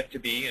strive to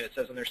be, and it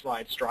says on their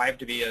slide, strive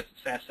to be a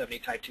SAS 70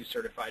 Type 2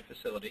 certified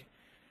facility.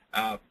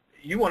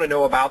 You want to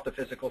know about the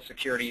physical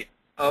security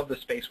of the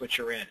space which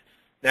you're in.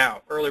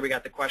 Now, earlier we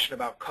got the question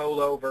about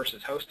colo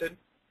versus hosted.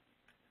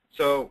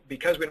 So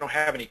because we don't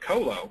have any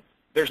colo,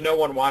 there's no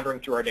one wandering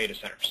through our data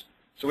centers.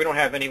 So we don't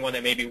have anyone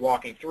that may be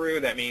walking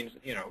through. That means,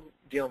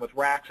 dealing with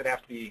racks that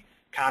have to be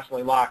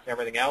constantly locked and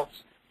everything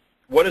else.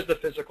 What is the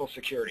physical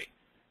security?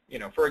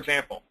 For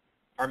example,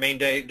 our main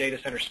data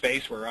center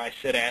space where I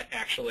sit at,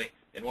 actually,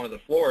 in one of the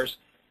floors,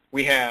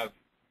 we have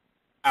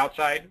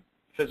outside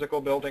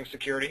physical building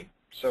security.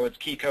 So it's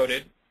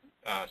key-coded,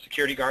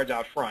 security guards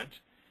out front.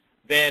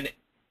 Then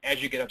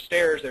as you get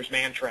upstairs, there's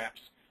man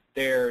traps.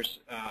 There's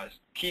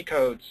key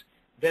codes.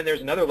 Then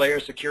there's another layer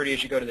of security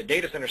as you go to the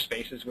data center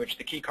spaces, which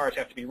the key cards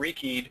have to be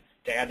rekeyed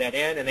to add that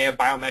in, and they have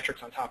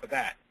biometrics on top of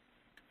that.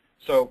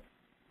 So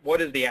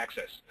what is the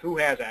access? Who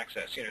has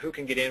access? Who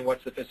can get in?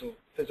 What's the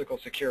physical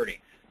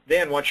security?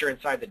 Then once you're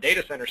inside the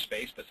data center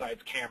space,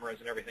 besides cameras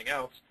and everything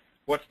else,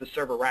 what's the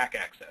server rack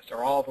access?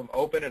 Are all of them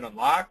open and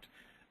unlocked?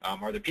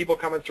 Are there people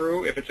coming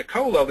through? If it's a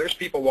colo, there's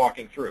people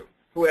walking through.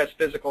 Who has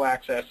physical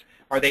access?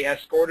 Are they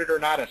escorted or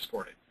not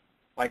escorted?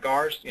 Like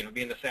ours,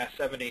 being the SAS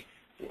 70,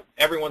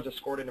 everyone's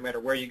escorted no matter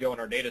where you go in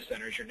our data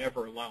centers. You're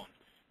never alone.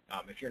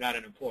 If you're not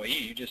an employee,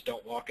 you just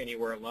don't walk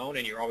anywhere alone,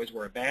 and you always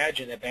wear a badge,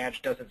 and that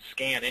badge doesn't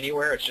scan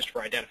anywhere. It's just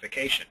for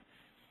identification.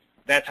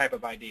 That type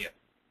of idea.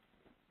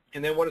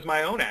 And then what is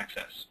my own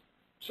access?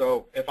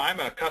 So if I'm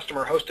a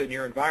customer hosted in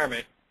your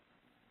environment,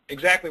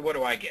 exactly what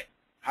do I get?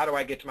 How do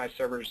I get to my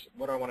servers?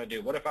 What do I want to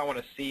do? What if I want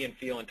to see and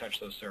feel and touch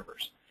those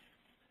servers?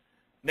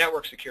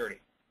 Network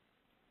security.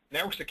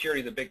 Network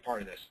security is a big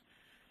part of this.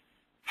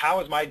 How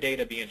is my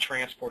data being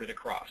transported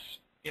across?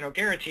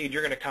 Guaranteed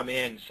you're going to come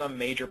in some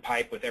major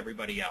pipe with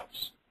everybody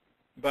else.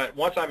 But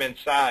once I'm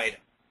inside,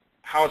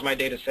 how is my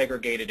data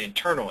segregated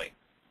internally?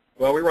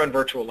 Well, we run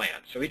virtual LAN.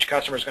 So each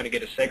customer is going to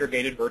get a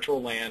segregated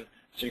virtual LAN.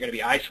 So you're going to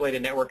be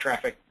isolated network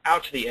traffic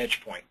out to the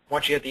edge point.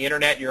 Once you hit the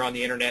internet, you're on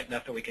the internet.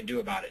 Nothing we can do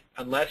about it.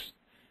 Unless,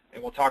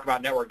 and we'll talk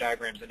about network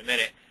diagrams in a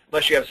minute,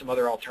 unless you have some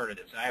other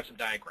alternatives. And I have some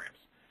diagrams.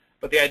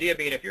 But the idea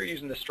being, if you're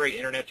using the straight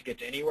internet to get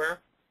to anywhere,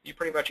 you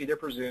pretty much either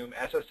presume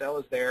SSL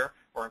is there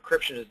or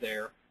encryption is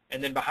there,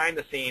 and then behind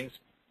the scenes,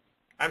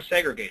 I'm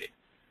segregated.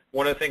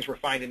 One of the things we're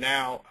finding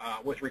now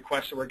with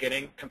requests that we're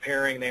getting,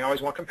 comparing, they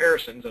always want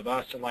comparisons of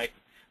us and like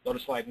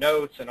LotusLive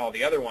Notes and all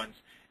the other ones,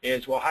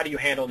 is, well, how do you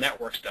handle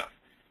network stuff?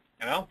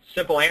 Well,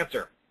 simple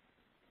answer.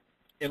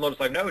 In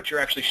LotusLive Notes, you're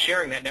actually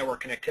sharing that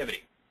network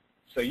connectivity.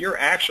 So you're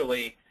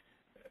actually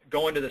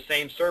going to the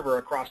same server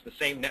across the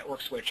same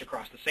network switch,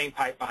 across the same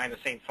pipe, behind the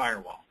same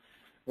firewall.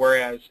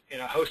 Whereas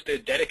in a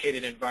hosted,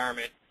 dedicated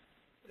environment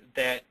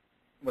that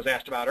was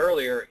asked about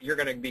earlier, you're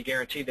going to be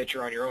guaranteed that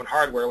you're on your own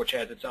hardware, which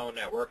has its own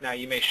network. Now,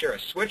 you may share a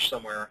switch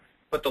somewhere,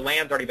 but the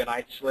LAN's already been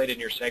isolated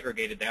and you're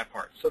segregated that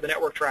part. So the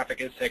network traffic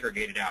is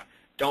segregated out.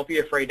 Don't be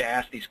afraid to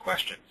ask these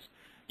questions.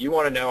 You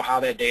want to know how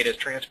that data is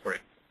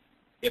transported.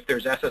 If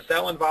there's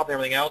SSL involved and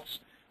everything else,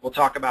 we'll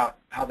talk about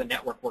how the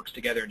network works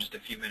together in just a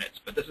few minutes.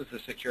 But this is the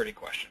security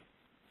question.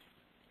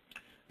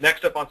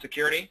 Next up on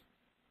security,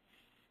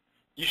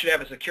 you should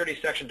have a security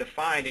section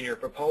defined in your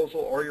proposal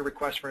or your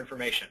request for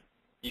information.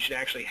 You should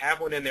actually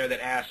have one in there that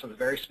asks some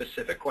very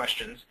specific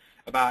questions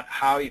about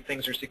how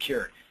things are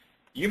secured.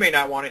 You may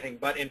not want anything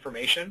but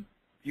information.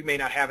 You may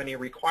not have any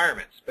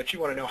requirements, but you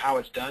want to know how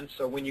it's done.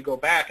 So when you go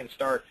back and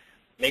start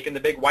making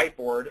the big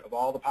whiteboard of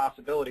all the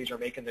possibilities, or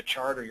making the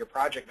chart, or your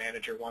project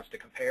manager wants to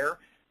compare,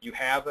 you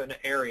have an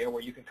area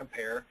where you can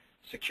compare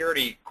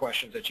security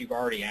questions that you've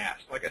already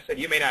asked. Like I said,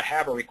 you may not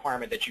have a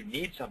requirement that you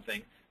need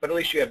something, but at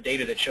least you have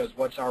data that shows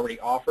what's already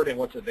offered and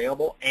what's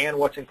available and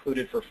what's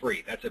included for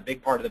free. That's a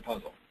big part of the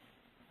puzzle.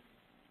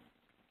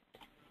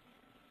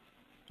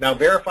 Now,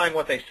 verifying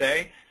what they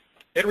say,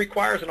 it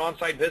requires an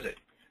on-site visit.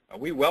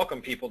 We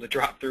welcome people to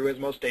drop through, as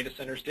most data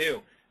centers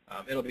do.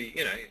 It'll be,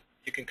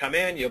 you can come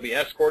in, you'll be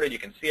escorted, you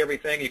can see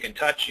everything, you can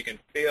touch, you can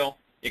feel,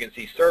 you can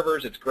see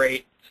servers. It's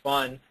great, it's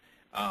fun.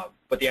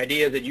 But the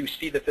idea is that you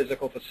see the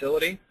physical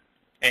facility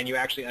and you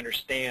actually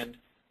understand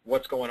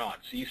what's going on.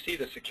 So you see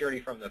the security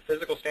from the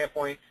physical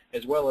standpoint,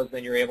 as well as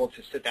then you're able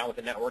to sit down with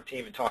the network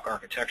team and talk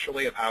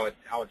architecturally of how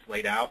it's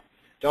laid out.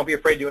 Don't be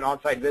afraid to do an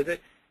on-site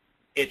visit.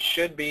 It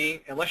should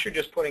be, unless you're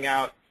just putting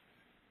out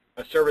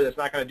a server that's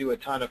not going to do a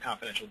ton of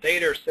confidential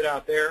data or sit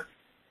out there,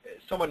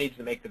 someone needs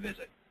to make the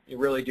visit. You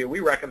really do.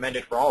 We recommend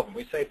it for all of them.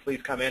 We say,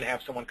 please come in,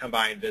 have someone come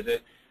by and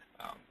visit.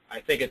 I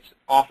think it's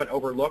often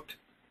overlooked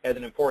as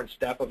an important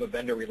step of a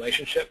vendor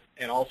relationship,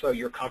 and also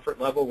your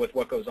comfort level with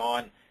what goes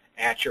on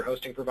at your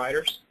hosting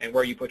providers and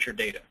where you put your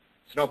data.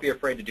 So don't be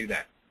afraid to do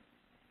that.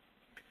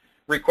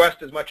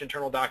 Request as much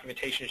internal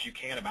documentation as you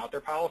can about their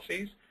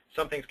policies.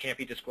 Some things can't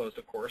be disclosed,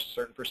 of course.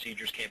 Certain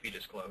procedures can't be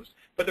disclosed.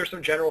 But there's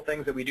some general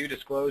things that we do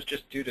disclose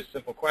just due to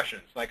simple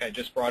questions, like I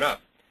just brought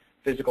up.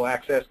 Physical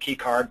access, key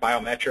card,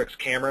 biometrics,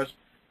 cameras.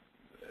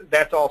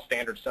 That's all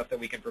standard stuff that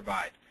we can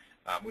provide.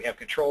 We have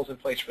controls in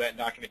place for that in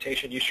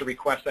documentation. You should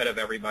request that of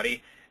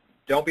everybody.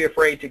 Don't be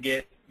afraid to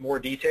get more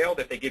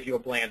detailed if they give you a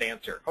bland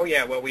answer. Oh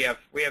yeah, well we have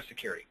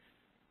security.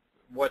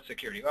 What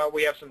security? Oh,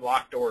 we have some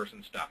locked doors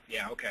and stuff.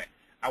 Yeah, okay.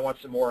 I want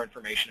some more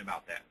information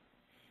about that.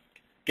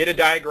 Get a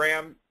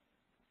diagram.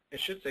 It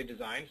should say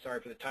design.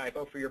 Sorry for the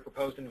typo. For your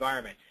proposed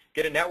environment.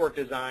 Get a network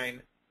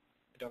design.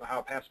 I don't know how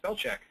to pass spell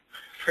check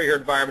for your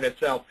environment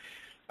itself.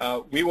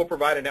 We will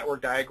provide a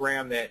network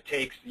diagram that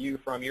takes you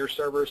from your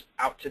servers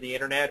out to the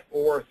internet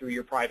or through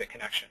your private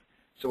connection.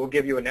 So we'll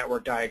give you a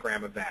network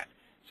diagram of that.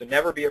 So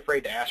never be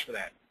afraid to ask for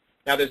that.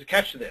 Now there's a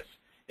catch to this.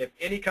 If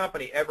any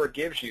company ever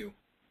gives you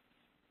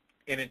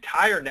an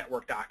entire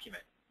network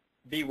document,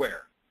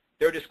 beware.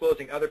 They're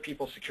disclosing other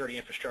people's security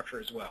infrastructure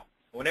as well.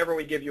 Whenever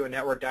we give you a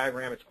network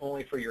diagram, it's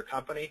only for your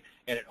company,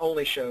 and it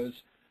only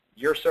shows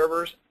your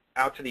servers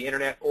out to the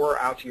internet or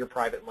out to your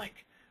private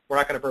link. We're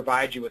not going to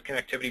provide you with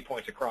connectivity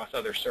points across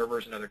other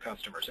servers and other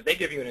customers. If they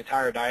give you an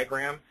entire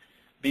diagram,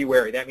 be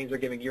wary. That means they're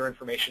giving your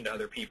information to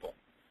other people.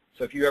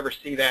 So if you ever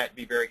see that,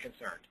 be very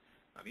concerned.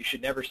 You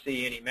should never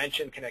see any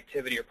mention,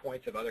 connectivity, or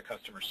points of other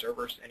customer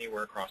servers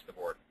anywhere across the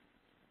board.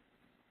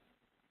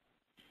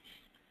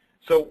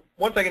 So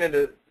once I get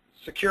into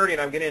security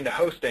and I'm getting into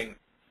hosting,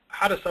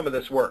 how does some of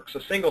this work? So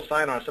single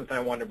sign-on is something I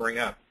wanted to bring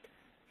up.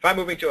 If I'm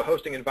moving to a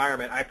hosting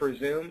environment, I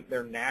presume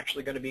they're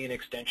naturally going to be an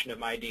extension of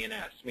my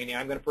DNS, meaning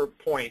I'm going to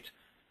point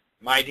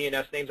my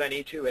DNS names I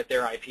need to at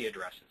their IP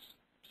addresses.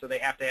 So they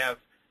have to have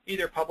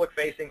either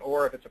public-facing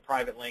or, if it's a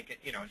private link,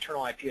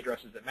 internal IP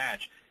addresses that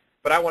match.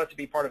 But I want it to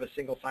be part of a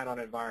single sign-on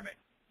environment.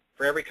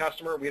 For every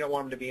customer, we don't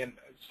want them to be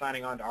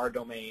signing on to our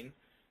domain.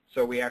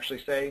 So we actually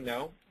say,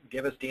 no,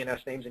 give us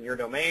DNS names in your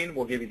domain.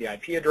 We'll give you the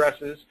IP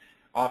addresses.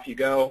 Off you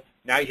go.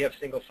 Now you have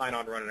single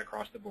sign-on running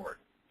across the board.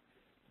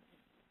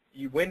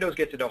 Windows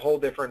gets into a whole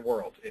different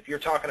world. If you're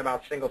talking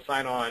about single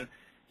sign-on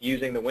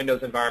using the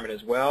Windows environment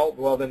as well,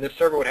 then this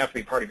server would have to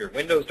be part of your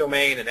Windows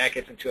domain, and that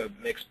gets into a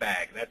mixed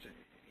bag. That's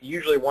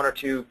usually one or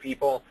two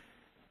people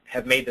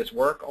have made this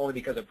work only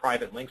because of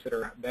private links that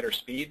are better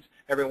speeds.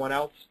 Everyone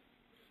else,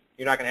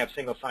 you're not going to have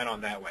single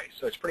sign-on that way.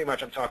 So it's pretty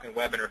much, I'm talking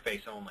web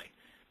interface only.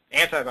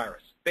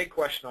 Antivirus, big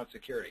question on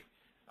security.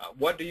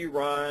 What do you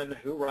run?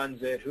 Who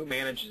runs it? Who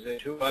manages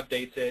it? Who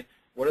updates it?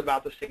 What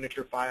about the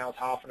signature files?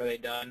 How often are they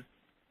done?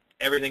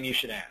 Everything you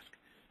should ask.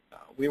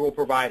 We will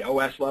provide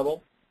OS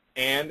level,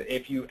 and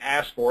if you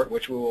ask for it,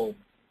 which we will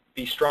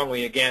be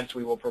strongly against,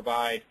 we will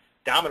provide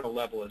domino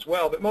level as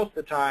well. But most of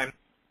the time,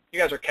 you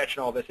guys are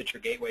catching all this at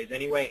your gateways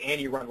anyway, and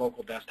you run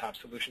local desktop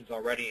solutions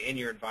already in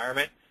your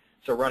environment.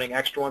 So running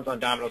extra ones on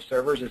Domino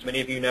servers, as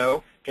many of you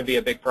know, can be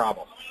a big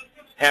problem.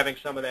 Having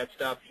some of that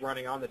stuff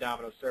running on the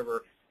Domino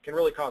server can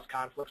really cause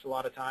conflicts a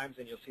lot of times,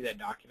 and you'll see that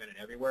documented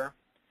everywhere.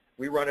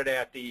 We run it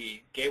at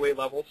the gateway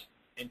levels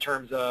in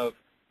terms of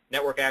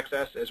network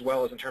access as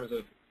well as in terms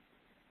of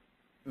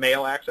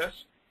mail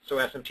access, so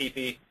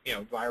SMTP,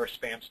 virus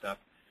spam stuff.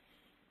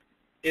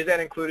 Is that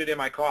included in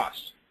my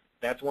cost?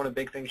 That's one of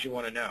the big things you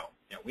want to know.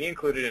 We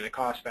include it in a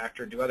cost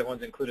factor. Do other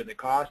ones include it in the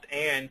cost?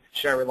 And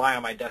should I rely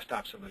on my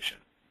desktop solution?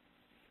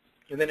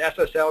 And then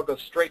SSL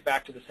goes straight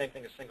back to the same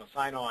thing as single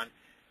sign-on.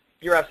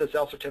 Your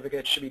SSL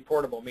certificate should be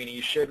portable, meaning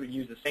you should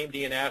use the same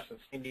DNS and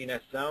same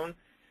DNS zone,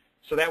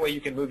 so that way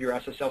you can move your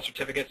SSL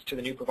certificates to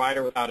the new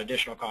provider without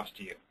additional cost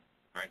to you.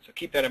 All right, so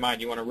keep that in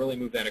mind. You want to really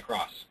move that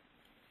across.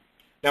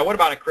 Now, what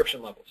about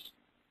encryption levels?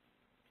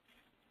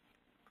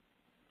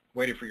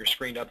 Waiting for your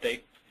screen to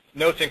update.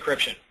 Notes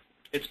encryption.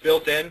 It's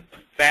built in,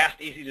 fast,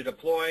 easy to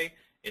deploy.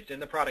 It's in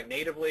the product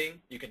natively.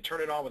 You can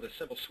turn it on with a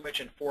simple switch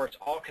and force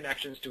all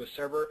connections to a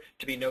server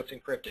to be notes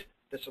encrypted.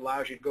 This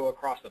allows you to go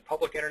across the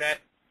public internet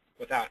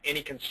without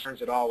any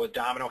concerns at all with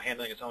Domino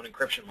handling its own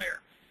encryption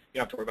layer. You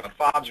don't have to worry about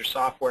fobs or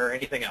software or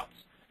anything else.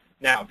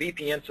 Now,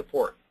 VPN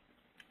support.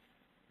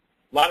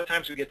 A lot of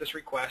times we get this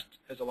request,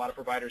 as a lot of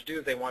providers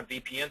do, they want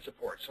VPN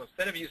support. So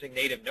instead of using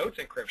native notes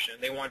encryption,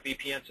 they want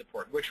VPN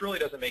support, which really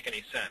doesn't make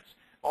any sense.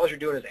 All you're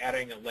doing is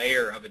adding a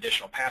layer of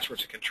additional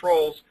passwords and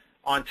controls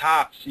on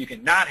top so you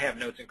can not have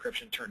notes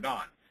encryption turned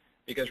on.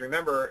 Because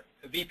remember,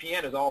 a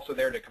VPN is also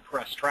there to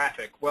compress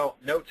traffic. Well,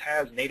 Notes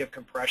has native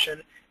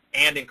compression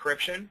and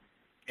encryption,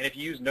 and if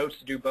you use Notes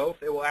to do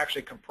both, it will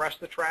actually compress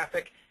the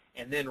traffic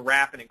and then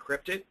wrap and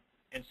encrypt it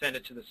and send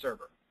it to the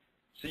server.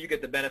 So you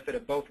get the benefit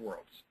of both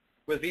worlds.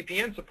 With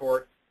VPN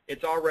support,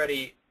 it's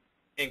already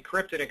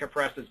encrypted and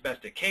compressed as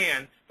best it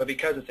can, but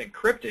because it's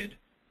encrypted,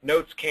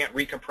 Notes can't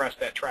recompress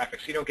that traffic,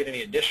 so you don't get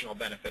any additional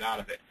benefit out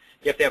of it.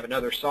 You have to have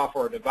another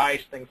software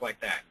device, things like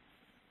that.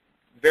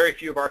 Very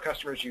few of our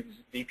customers use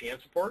VPN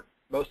support.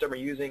 Most of them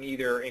are using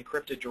either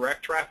encrypted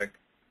direct traffic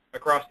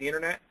across the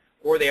internet,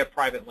 or they have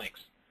private links.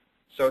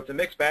 So it's a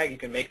mixed bag. You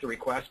can make the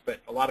request, but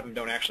a lot of them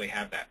don't actually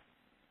have that.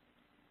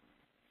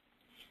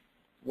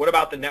 What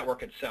about the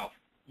network itself?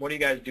 What do you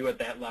guys do at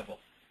that level?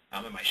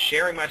 Am I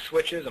sharing my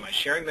switches? Am I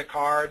sharing the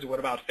cards? What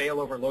about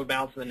failover and load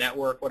balance in the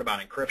network? What about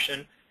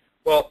encryption?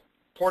 Well,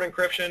 port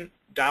encryption,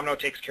 Domino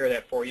takes care of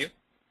that for you.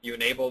 You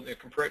enable the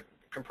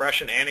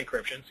compression and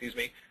encryption,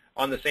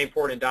 on the same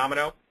port in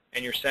Domino,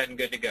 and you're set and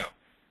good to go.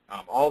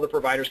 All the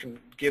providers can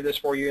give this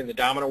for you in the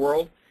Domino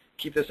world.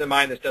 Keep this in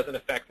mind. This doesn't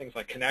affect things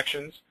like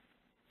connections.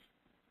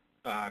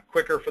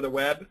 Quicker for the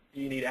web,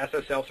 you need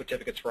SSL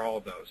certificates for all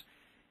of those.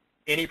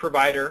 Any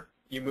provider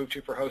you move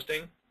to for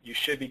hosting, you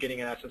should be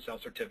getting an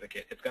SSL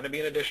certificate. It's going to be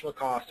an additional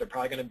cost. They're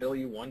probably going to bill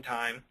you one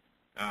time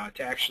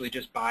to actually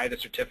just buy the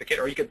certificate,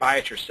 or you could buy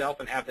it yourself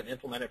and have them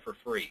implement it for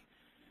free.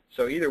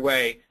 So either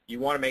way, you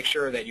want to make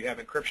sure that you have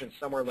encryption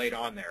somewhere laid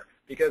on there,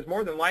 because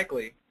more than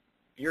likely,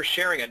 you're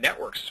sharing a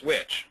network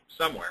switch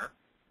somewhere,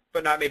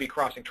 but not maybe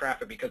crossing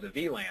traffic because of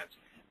VLANs.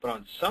 But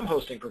on some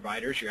hosting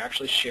providers, you're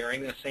actually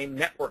sharing the same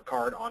network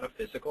card on a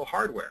physical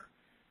hardware.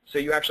 So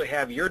you actually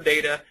have your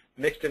data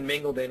mixed and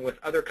mingled in with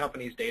other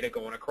companies' data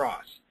going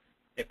across.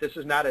 If this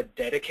is not a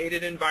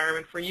dedicated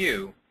environment for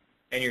you,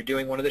 and you're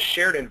doing one of the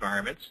shared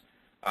environments,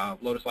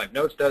 LotusLive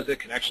Notes does it,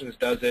 Connections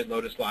does it,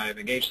 LotusLive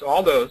Engage, so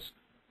all those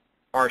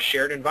are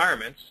shared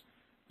environments.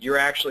 You're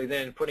actually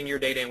then putting your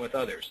data in with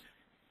others.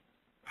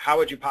 How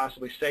would you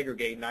possibly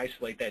segregate and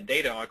isolate that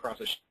data across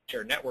a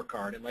shared network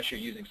card unless you're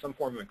using some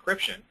form of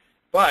encryption?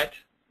 But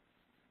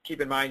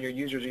keep in mind your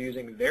users are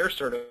using their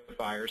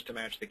certifiers to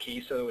match the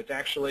key, so it's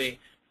actually,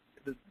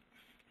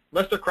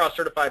 unless they're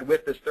cross-certified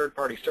with this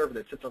third-party server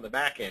that sits on the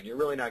back end, you're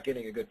really not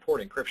getting a good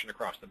port encryption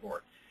across the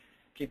board.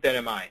 Keep that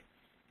in mind.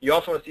 You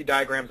also want to see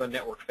diagrams on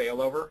network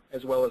failover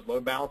as well as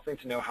load balancing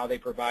to know how they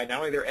provide not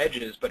only their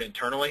edges but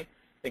internally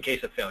in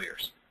case of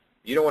failures.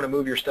 You don't want to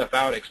move your stuff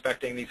out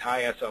expecting these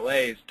high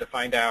SLAs to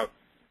find out,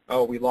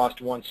 oh, we lost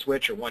one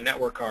switch or one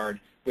network card,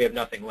 we have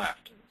nothing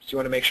left. So you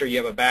want to make sure you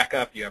have a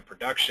backup, you have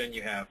production,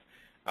 you have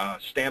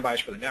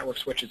standbys for the network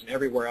switches and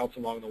everywhere else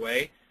along the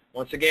way.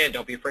 Once again,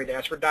 don't be afraid to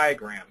ask for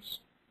diagrams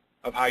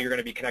of how you're going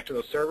to be connected to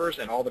those servers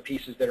and all the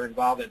pieces that are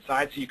involved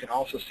inside, so you can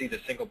also see the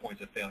single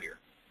points of failure.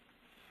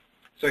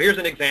 So here's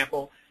an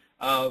example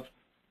of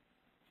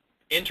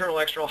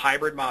internal-external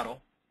hybrid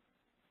model,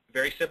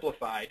 very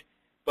simplified,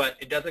 but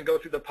it doesn't go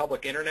through the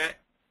public internet.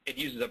 It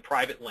uses a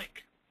private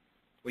link.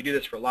 We do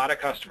this for a lot of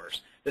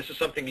customers. This is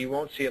something you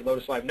won't see at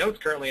LotusLive Notes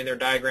currently in their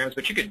diagrams,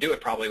 but you could do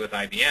it probably with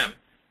IBM.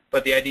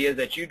 But the idea is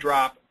that you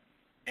drop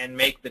and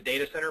make the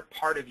data center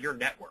part of your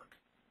network.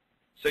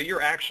 So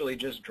you're actually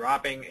just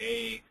dropping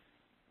a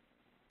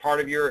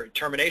part of your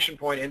termination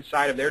point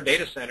inside of their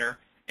data center,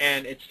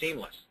 and it's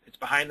seamless. It's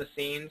behind the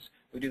scenes.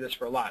 We do this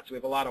for a lot. So we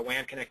have a lot of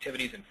WAN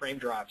connectivities and frame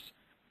drops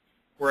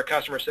where a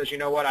customer says, you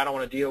know what, I don't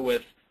want to deal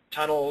with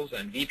tunnels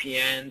and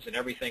VPNs and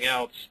everything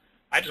else.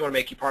 I just want to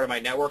make you part of my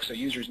network so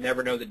users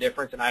never know the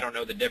difference and I don't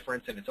know the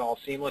difference and it's all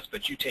seamless,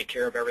 but you take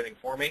care of everything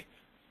for me.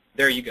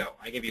 There you go.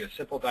 I give you a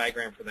simple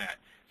diagram for that.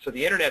 So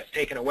the internet's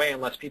taken away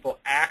unless people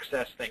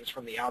access things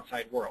from the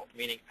outside world,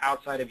 meaning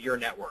outside of your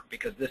network,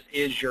 because this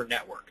is your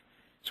network.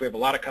 So we have a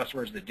lot of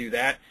customers that do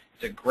that.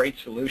 It's a great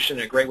solution,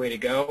 a great way to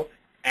go.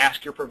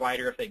 Ask your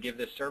provider if they give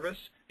this service,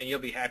 and you'll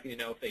be happy to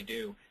know if they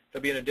do.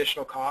 There'll be an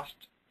additional cost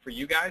for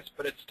you guys,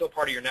 but it's still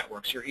part of your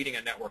network, so you're eating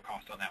a network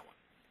cost on that one.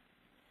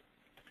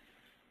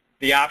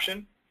 The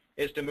option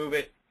is to move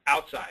it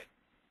outside.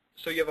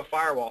 So you have a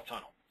firewall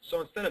tunnel. So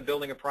instead of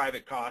building a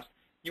private cost,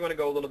 you want to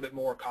go a little bit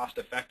more cost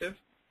effective.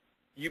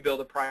 You build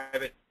a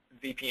private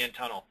VPN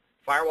tunnel,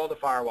 firewall to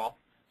firewall,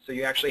 so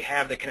you actually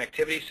have the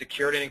connectivity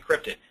secured and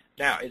encrypted.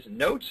 Now, is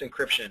Notes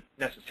encryption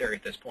necessary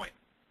at this point?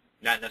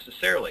 Not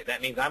necessarily.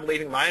 That means I'm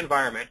leaving my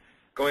environment,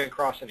 going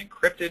across an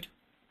encrypted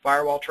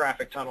firewall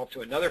traffic tunnel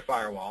to another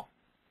firewall,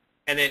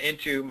 and then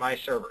into my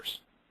servers.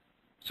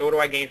 So what do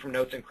I gain from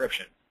Notes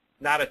encryption?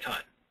 Not a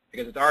ton,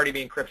 because it's already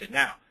being encrypted.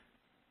 Now,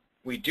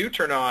 we do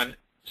turn on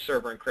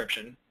server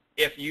encryption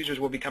if users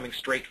will be coming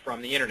straight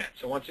from the internet.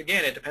 So once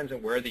again, it depends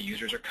on where the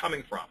users are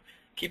coming from.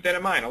 Keep that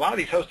in mind. A lot of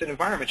these hosted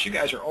environments, you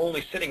guys are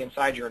only sitting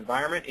inside your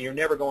environment, and you're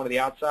never going to the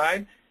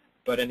outside.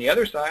 But on the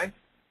other side,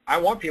 I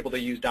want people to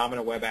use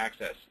Domino Web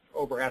Access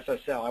over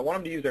SSL. I want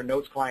them to use their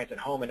Notes clients at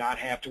home and not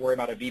have to worry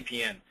about a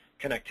VPN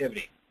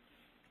connectivity.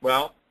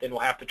 Well, then we'll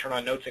have to turn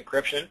on Notes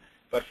encryption.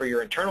 But for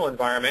your internal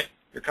environment,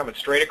 you're coming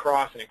straight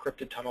across an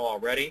encrypted tunnel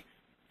already.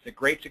 It's a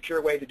great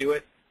secure way to do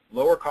it,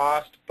 lower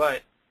cost,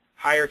 but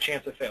higher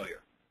chance of failure.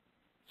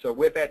 So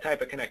with that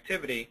type of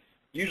connectivity,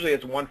 usually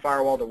it's one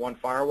firewall to one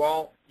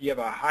firewall. You have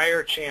a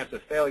higher chance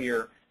of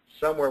failure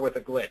somewhere with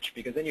a glitch,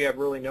 because then you have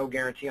really no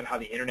guarantee on how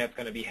the internet's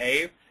going to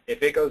behave.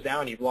 If it goes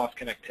down, you've lost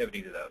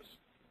connectivity to those.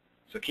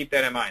 So keep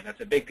that in mind.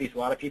 That's a big piece. A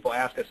lot of people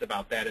ask us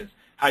about that, is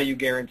how do you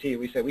guarantee?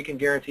 We say we can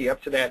guarantee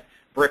up to that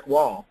brick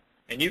wall,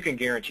 and you can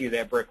guarantee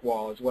that brick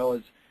wall, as well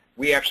as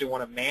we actually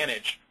want to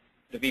manage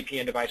the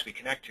VPN device we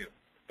connect to.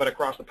 But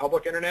across the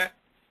public internet,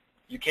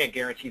 you can't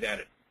guarantee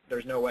that.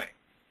 There's no way.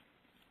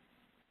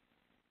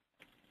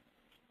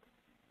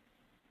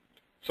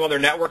 So on their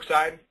network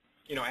side,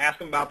 ask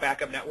them about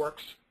backup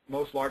networks.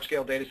 Most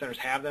large-scale data centers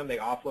have them. They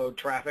offload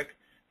traffic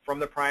from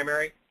the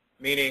primary,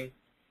 meaning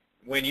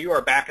when you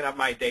are backing up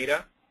my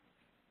data,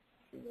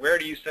 where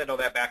do you send all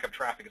that backup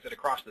traffic? Is it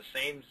across the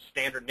same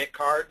standard NIC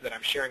card that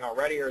I'm sharing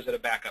already, or is it a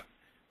backup?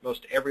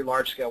 Most every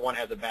large-scale one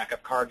has a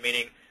backup card,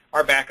 meaning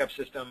our backup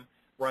system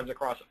runs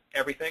across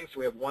everything. So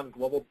we have one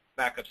global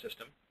backup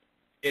system.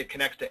 It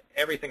connects to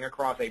everything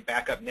across a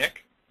backup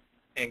NIC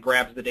and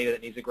grabs the data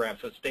that needs to grab.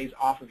 So it stays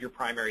off of your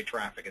primary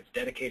traffic. It's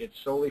dedicated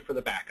solely for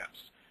the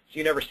backups. So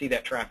you never see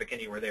that traffic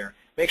anywhere there.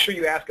 Make sure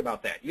you ask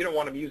about that. You don't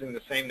want them using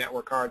the same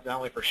network cards not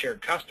only for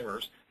shared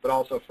customers, but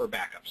also for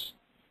backups.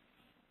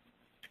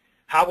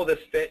 How will this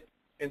fit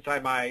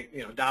inside my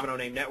domino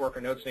name network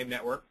or nodes name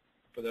network,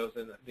 for those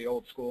in the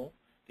old school,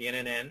 the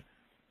NNN?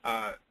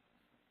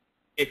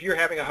 If you're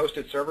having a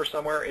hosted server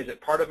somewhere, is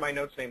it part of my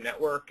nodes name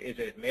network? Is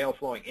it mail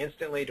flowing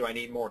instantly? Do I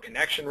need more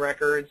connection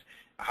records?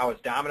 How is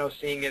Domino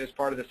seeing it as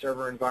part of the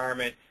server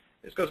environment?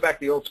 This goes back to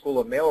the old school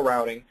of mail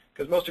routing,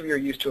 because most of you are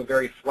used to a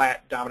very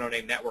flat domino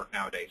name network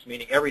nowadays,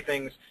 meaning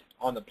everything's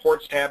on the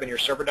ports tab in your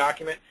server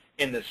document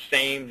in the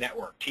same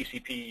network,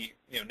 TCP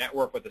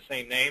network with the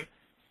same name.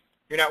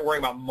 You're not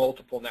worrying about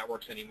multiple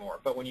networks anymore.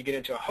 But when you get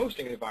into a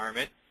hosting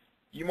environment,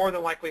 you more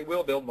than likely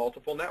will build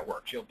multiple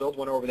networks. You'll build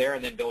one over there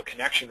and then build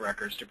connection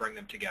records to bring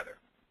them together.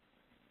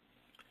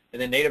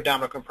 And then native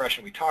domino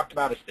compression we talked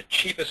about. It's the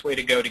cheapest way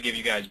to go to give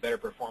you guys better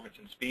performance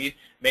and speed.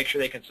 Make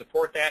sure they can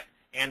support that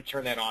and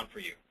turn that on for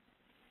you.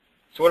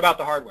 So what about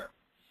the hardware?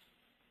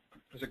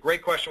 There's a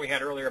great question we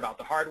had earlier about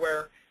the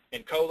hardware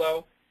and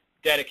colo.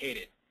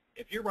 Dedicated.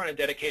 If you're running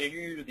dedicated,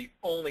 you're usually the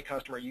only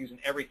customer using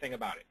everything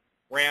about it.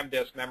 RAM,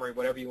 disk, memory,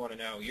 whatever you want to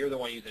know. You're the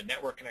one using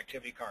network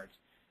connectivity cards.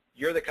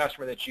 You're the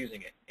customer that's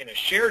using it. In a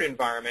shared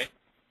environment,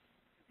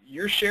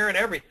 you're sharing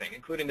everything,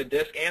 including the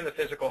disk and the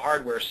physical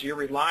hardware, so you're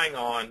relying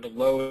on the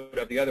load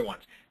of the other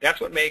ones. That's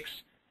what makes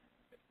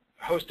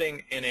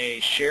hosting in a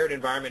shared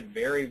environment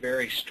very,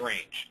 very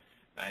strange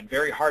and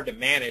very hard to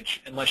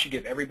manage unless you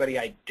give everybody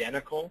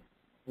identical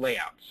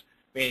layouts,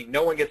 meaning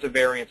no one gets a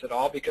variance at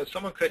all, because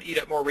someone could eat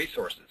up more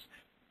resources.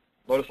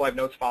 LotusLive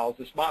Notes follows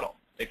this model.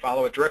 They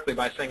follow it directly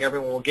by saying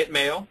everyone will get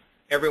mail,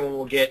 everyone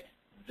will get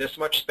this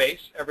much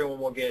space, everyone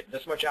will get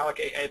this much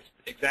allocate. It's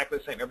exactly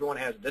the same. Everyone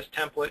has this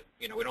template.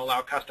 We don't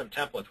allow custom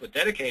templates. With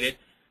dedicated,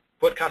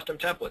 put custom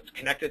templates,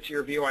 connect it to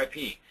your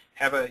VoIP,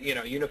 have a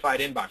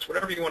unified inbox,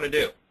 whatever you want to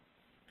do.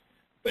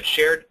 But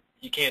shared,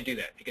 you can't do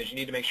that, because you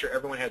need to make sure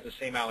everyone has the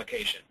same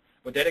allocation.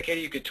 With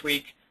dedicated, you could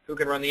tweak who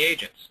can run the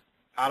agents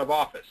out of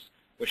office.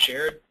 With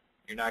shared,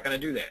 you're not going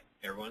to do that.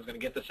 Everyone's going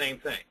to get the same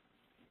thing.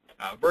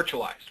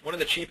 Virtualized, one of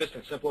the cheapest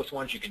and simplest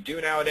ones you can do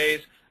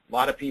nowadays. A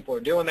lot of people are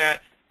doing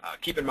that.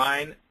 Keep in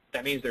mind,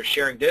 that means they're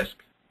sharing disk,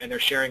 and they're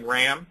sharing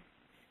RAM, and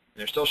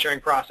they're still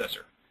sharing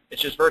processor.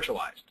 It's just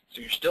virtualized.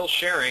 So you're still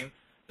sharing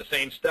the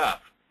same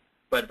stuff,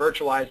 but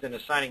virtualized and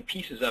assigning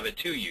pieces of it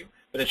to you.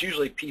 But it's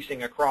usually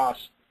piecing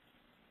across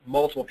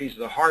multiple pieces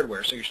of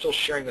hardware, so you're still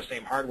sharing the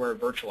same hardware,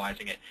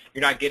 virtualizing it.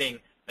 You're not getting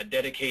a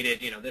dedicated,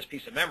 this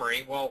piece of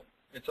memory. Well,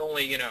 it's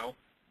only,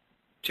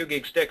 2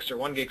 gig sticks or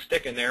 1 gig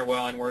stick in there,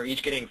 well, and we're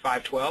each getting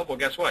 512. Well,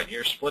 guess what?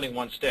 You're splitting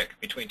one stick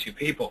between two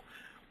people.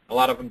 A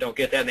lot of them don't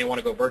get that, and they want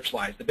to go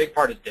virtualized. The big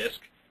part is disk.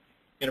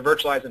 In a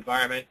virtualized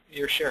environment,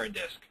 you're sharing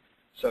disk.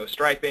 So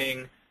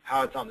striping,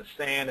 how it's on the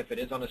SAN, if it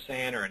is on the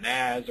SAN or a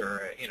NAS,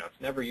 or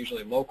it's never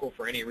usually local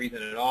for any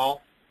reason at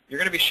all. You're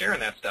going to be sharing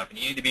that stuff, and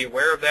you need to be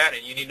aware of that,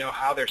 and you need to know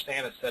how their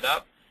SAN is set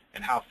up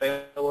and how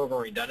failover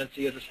and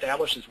redundancy is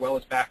established, as well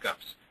as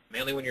backups,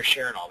 mainly when you're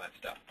sharing all that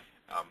stuff.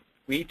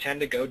 We tend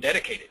to go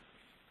dedicated.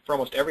 For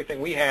almost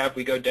everything we have,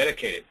 we go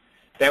dedicated.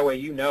 That way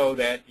you know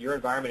that your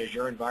environment is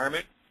your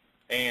environment,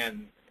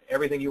 and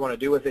everything you want to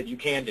do with it, you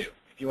can do.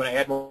 If you want to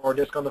add more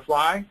disk on the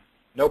fly,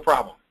 no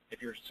problem.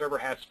 If your server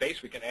has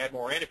space, we can add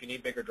more in. If you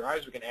need bigger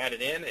drives, we can add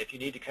it in. If you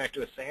need to connect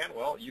to a SAN,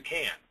 well, you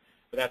can.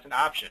 But that's an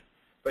option.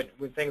 But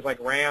with things like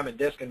RAM and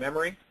disk and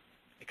memory,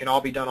 it can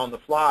all be done on the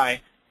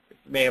fly. It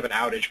may have an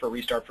outage for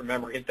restart for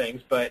memory and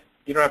things, but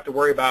you don't have to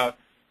worry about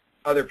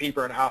other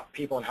people and how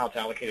to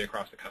allocate it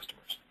across the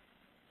customers.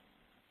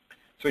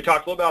 So we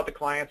talked a little about the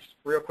clients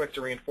real quick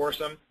to reinforce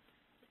them.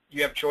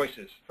 You have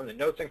choices from the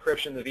notes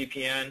encryption, the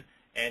VPN,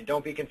 and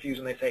don't be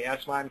confused when they say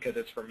SMIME, because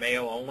it's for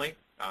mail only.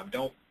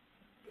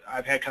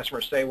 I've had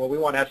customers say, well, we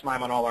want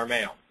SMIME on all our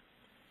mail.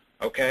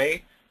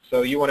 Okay,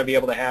 so you want to be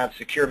able to have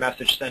secure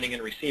message sending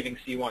and receiving,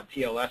 so you want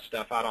TLS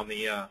stuff out on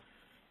the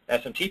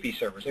SMTP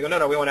servers. They go,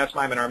 no, we want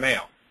SMIME in our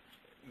mail.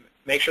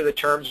 Make sure the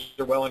terms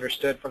are well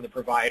understood from the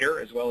provider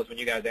as well as when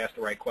you guys ask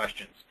the right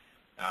questions.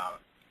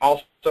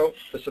 Also,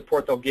 the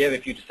support they'll give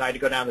if you decide to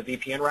go down the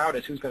VPN route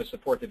is who's going to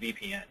support the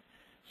VPN.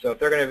 So if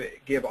they're going to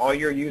give all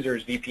your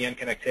users VPN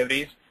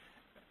connectivities,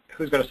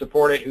 who's going to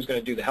support it, who's going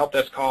to do the help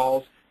desk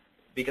calls,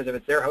 because if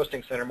it's their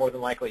hosting center, more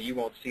than likely you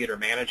won't see it or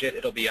manage it.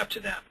 It'll be up to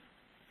them.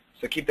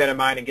 So keep that in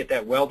mind and get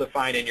that well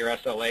defined in your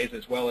SLAs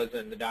as well as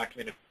in the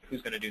document of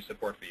who's going to do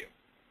support for you.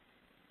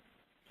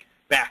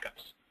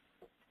 Backups.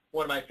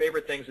 One of my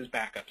favorite things is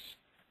backups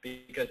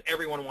because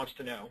everyone wants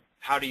to know,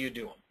 how do you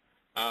do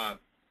them?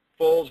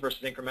 Fulls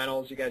versus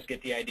incrementals, you guys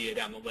get the idea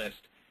down the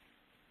list.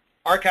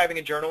 Archiving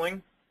and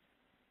journaling,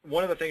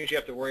 one of the things you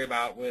have to worry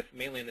about with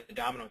mainly in the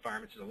Domino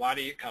environments is a lot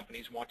of your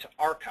companies want to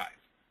archive.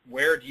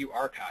 Where do you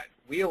archive?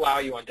 We allow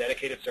you on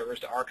dedicated servers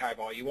to archive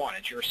all you want.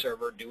 It's your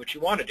server, do what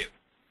you want to do.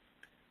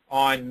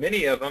 On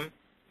many of them,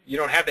 you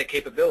don't have that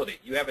capability.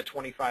 You have a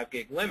 25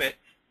 gig limit.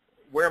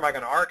 Where am I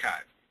going to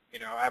archive? You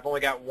know, I've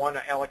only got one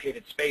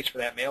allocated space for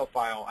that mail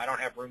file. I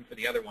don't have room for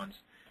the other ones.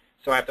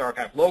 So I have to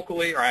archive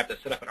locally, or I have to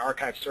set up an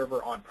archive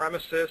server on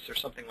premises, or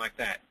something like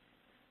that.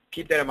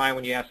 Keep that in mind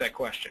when you ask that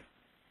question.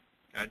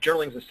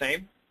 Journaling is the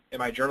same.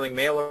 Am I journaling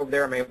mail over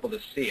there? I'm able to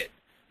see it.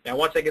 Now,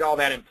 once I get all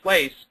that in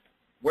place,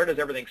 where does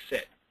everything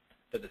sit?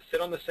 Does it sit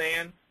on the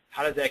SAN?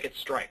 How does that get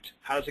striped?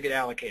 How does it get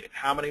allocated?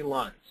 How many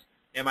LUNs?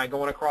 Am I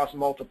going across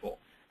multiple?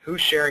 Who's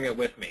sharing it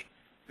with me?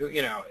 Who,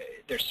 you know,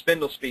 there's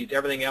spindle speeds,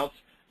 everything else.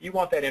 You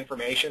want that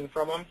information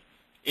from them.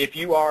 If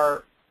you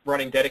are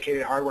running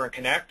dedicated hardware and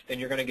connect, then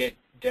you're going to get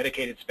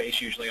dedicated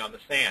space usually on the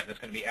SAN that's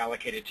going to be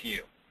allocated to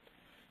you.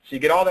 So you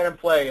get all that in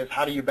play. Is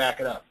how do you back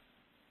it up?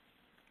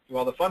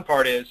 Well, the fun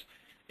part is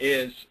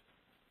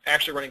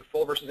actually running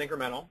full versus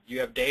incremental. You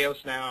have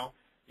DAOS now.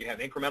 You have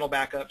incremental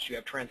backups. You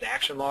have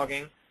transaction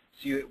logging.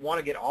 So you want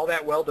to get all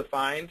that well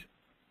defined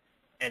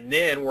and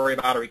then worry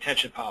about a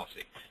retention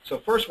policy. So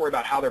first worry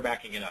about how they're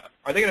backing it up.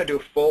 Are they going to do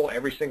a full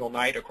every single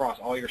night across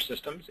all your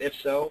systems? If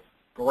so,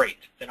 great.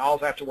 Then all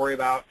I have to worry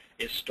about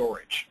is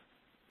storage.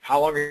 How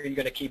long are you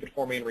going to keep it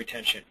for me in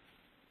retention?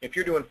 If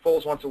you're doing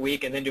fulls once a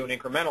week and then doing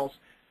incrementals,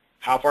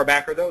 how far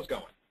back are those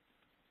going?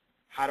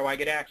 How do I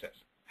get access?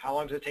 How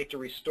long does it take to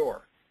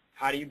restore?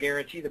 How do you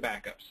guarantee the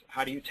backups?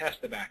 How do you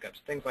test the backups?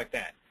 Things like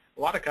that.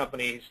 A lot of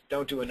companies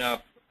don't do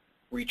enough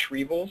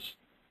retrievals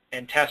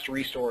and test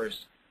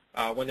restores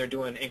when they're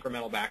doing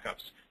incremental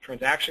backups.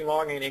 Transaction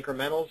logging and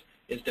incrementals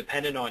is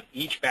dependent on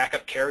each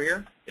backup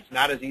carrier. It's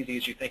not as easy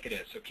as you think it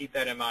is, so keep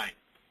that in mind.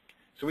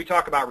 So we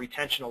talk about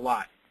retention a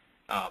lot.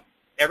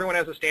 Everyone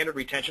has a standard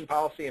retention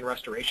policy and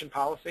restoration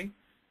policy.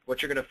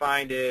 What you're going to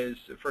find is,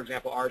 for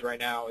example, ours right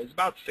now is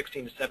about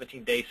 16 to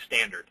 17 days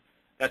standard.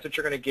 That's what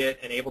you're going to get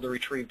and able to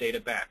retrieve data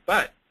back.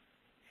 But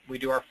we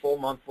do our full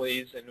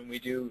monthlies and we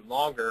do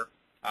longer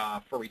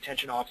for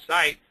retention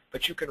off-site,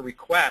 but you can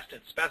request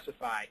and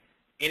specify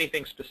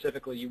anything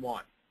specifically you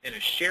want. In a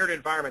shared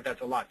environment,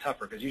 that's a lot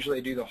tougher because usually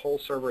they do the whole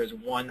server as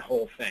one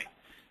whole thing.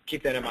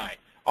 Keep that in mind.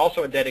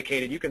 Also in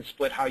dedicated, you can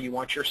split how you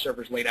want your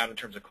servers laid out in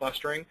terms of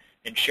clustering.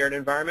 In shared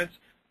environments,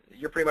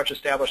 you're pretty much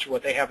established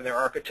what they have in their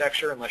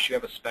architecture unless you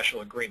have a special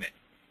agreement.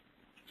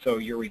 So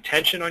your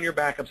retention on your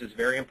backups is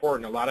very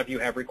important. A lot of you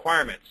have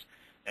requirements,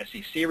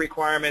 SEC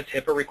requirements,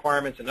 HIPAA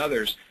requirements, and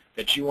others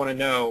that you want to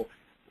know.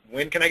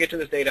 When can I get to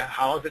this data?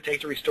 How long does it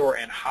take to restore?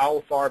 And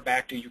how far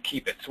back do you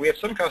keep it? So we have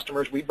some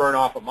customers, we burn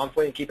off a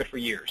monthly and keep it for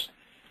years.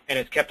 And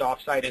it's kept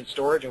off-site in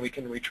storage, and we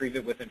can retrieve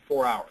it within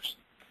 4 hours.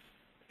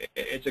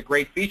 It's a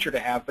great feature to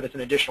have, but it's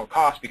an additional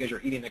cost because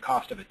you're eating the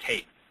cost of a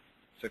tape.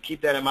 So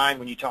keep that in mind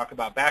when you talk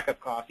about backup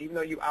costs. Even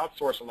though you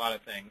outsource a lot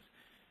of things,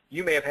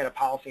 you may have had a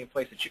policy in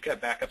place that you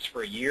kept backups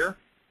for a year.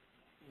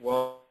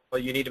 Well,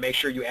 you need to make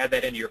sure you add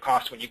that into your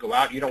costs when you go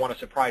out. You don't want a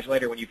surprise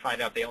later when you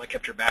find out they only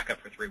kept your backup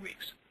for 3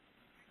 weeks.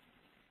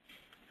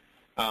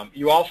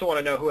 You also want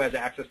to know who has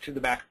access to the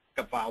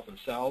backup files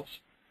themselves.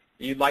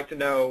 You'd like to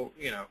know,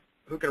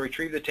 who can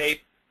retrieve the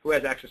tape, who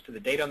has access to the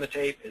data on the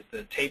tape, is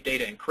the tape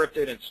data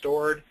encrypted and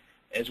stored,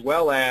 as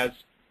well as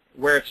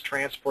where it's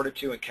transported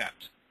to and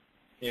kept.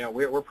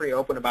 We're pretty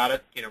open about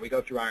it. We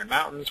go through Iron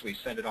Mountains, we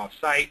send it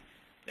off-site.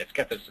 It's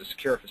kept as a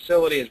secure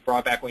facility. It's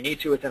brought back when we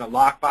need to. It's in a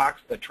lockbox.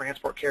 The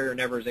transport carrier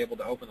never is able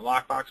to open the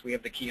lockbox. We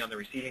have the key on the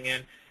receiving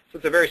end. So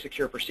it's a very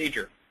secure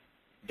procedure.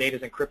 Data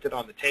is encrypted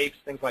on the tapes,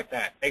 things like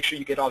that. Make sure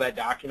you get all that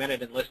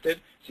documented and listed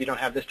so you don't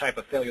have this type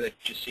of failure that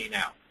you see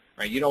now.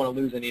 Right? You don't want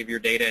to lose any of your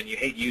data, and you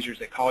hate users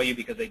that call you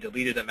because they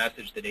deleted a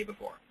message the day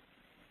before.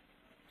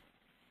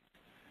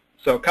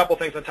 So a couple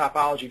things on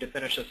topology to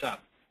finish this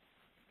up.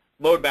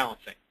 Load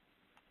balancing.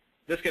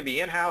 This can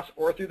be in-house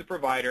or through the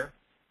provider.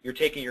 You're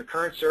taking your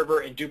current server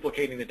and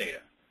duplicating the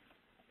data.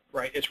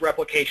 Right? It's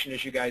replication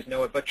as you guys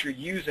know it, but you're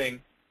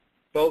using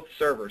both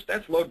servers.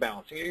 That's load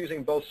balancing. You're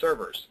using both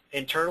servers.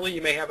 Internally,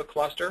 you may have a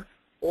cluster,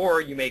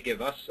 or you may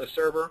give us a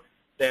server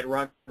that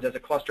runs as a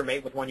cluster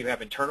mate with one you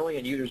have internally,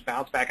 and users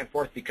bounce back and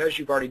forth because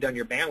you've already done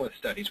your bandwidth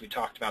studies we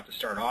talked about to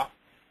start off.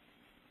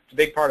 It's a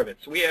big part of it.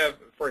 So we have,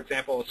 for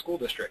example, a school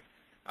district.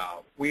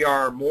 We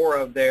are more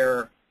of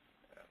their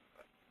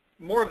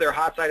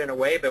hot site in a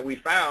way, but we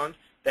found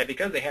that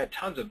because they had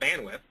tons of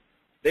bandwidth,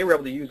 they were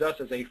able to use us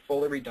as a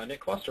fully redundant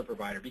cluster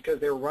provider because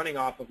they were running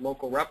off of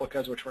local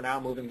replicas, which we're now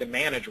moving to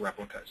managed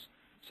replicas.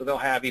 So they'll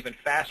have even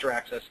faster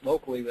access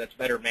locally that's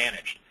better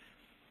managed.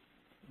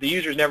 The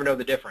users never know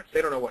the difference.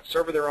 They don't know what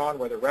server they're on,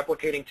 where they're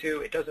replicating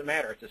to. It doesn't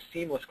matter. It's a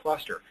seamless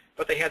cluster,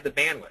 but they had the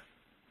bandwidth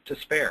to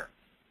spare.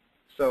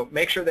 So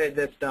make sure that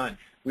that's done.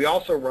 We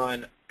also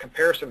run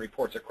comparison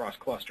reports across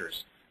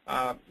clusters.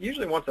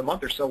 Usually once a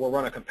month or so, we'll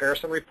run a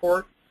comparison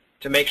report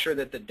to make sure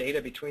that the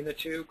data between the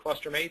two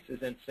cluster mates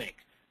is in sync.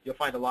 You'll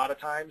find a lot of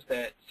times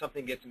that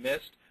something gets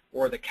missed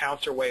or the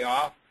counts are way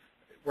off.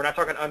 We're not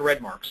talking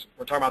unread marks.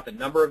 We're talking about the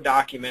number of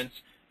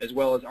documents as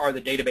well as are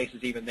the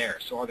databases even there.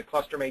 So are the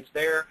cluster mates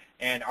there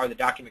and are the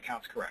document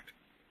counts correct?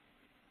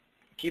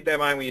 Keep that in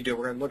mind when you do it.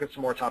 We're going to look at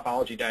some more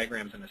topology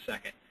diagrams in a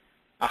second.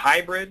 A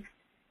hybrid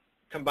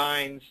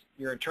combines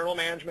your internal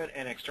management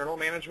and external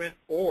management,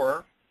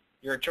 or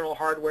your internal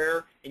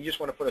hardware and you just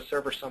want to put a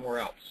server somewhere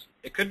else.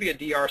 It could be a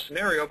DR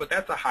scenario, but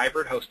that's a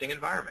hybrid hosting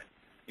environment.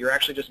 You're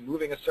actually just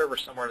moving a server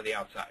somewhere to the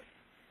outside.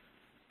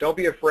 Don't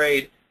be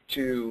afraid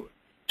to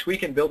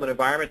tweak and build an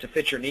environment to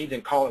fit your needs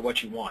and call it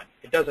what you want.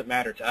 It doesn't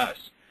matter to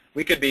us.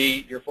 We could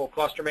be your full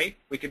cluster mate.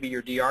 We could be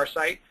your DR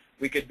site.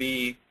 We could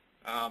be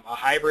a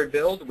hybrid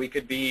build. We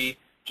could be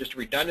just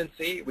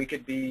redundancy. We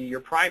could be your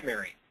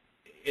primary.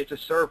 It's a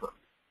server.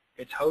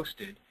 It's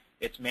hosted.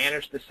 It's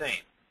managed the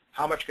same.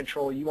 How much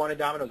control you want in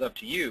Domino is up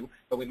to you,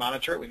 but we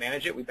monitor it, we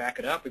manage it, we back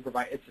it up, we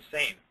provide. It's the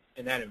same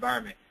in that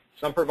environment.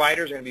 Some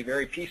providers are going to be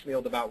very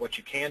piecemealed about what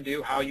you can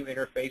do, how you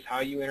interface, how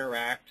you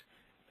interact.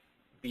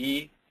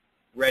 Be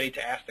ready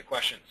to ask the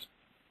questions.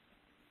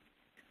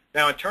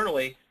 Now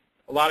internally,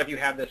 a lot of you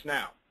have this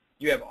now.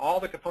 You have all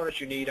the components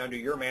you need under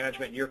your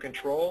management and your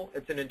control.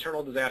 It's an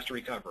internal disaster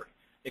recovery.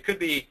 It could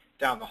be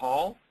down the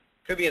hall,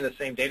 could be in the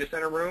same data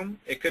center room,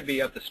 it could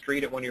be up the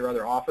street at one of your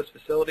other office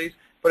facilities,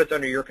 but it's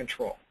under your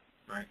control.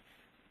 Right?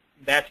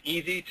 That's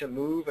easy to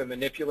move and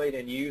manipulate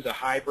and use a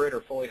hybrid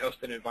or fully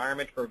hosted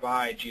environment to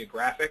provide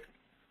geographic.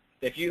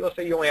 Let's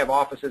say you only have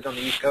offices on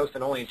the East Coast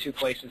and only in 2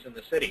 places in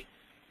the city.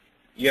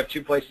 You have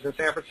 2 places in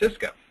San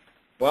Francisco.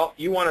 Well,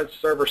 you want a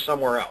server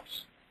somewhere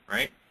else,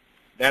 right?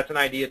 That's an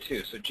idea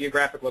too. So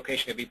geographic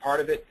location can be part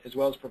of it as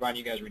well as providing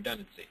you guys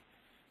redundancy.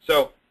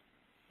 So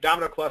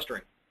Domino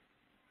clustering.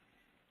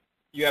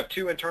 You have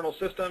 2 internal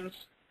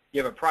systems.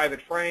 You have a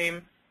private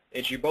frame.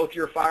 It's both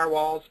your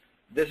firewalls.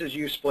 This is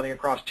you splitting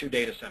across 2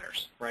 data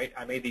centers, right?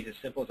 I made these as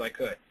simple as I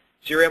could.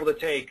 So you're able to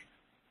take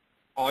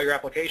all your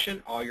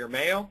application, all your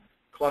mail,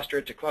 cluster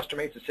it to cluster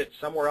mates that sit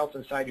somewhere else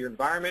inside your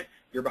environment.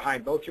 You're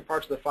behind both your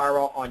parts of the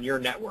firewall on your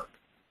network.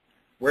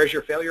 Where's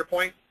your failure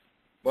point?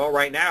 Well,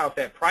 right now, if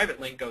that private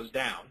link goes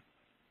down,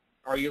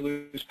 or you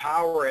lose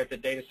power at the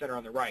data center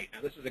on the right.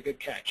 Now, this is a good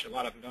catch. A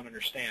lot of them don't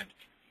understand.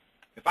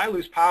 If I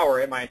lose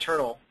power at my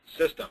internal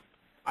system,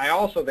 I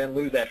also then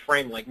lose that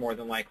frame link more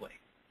than likely.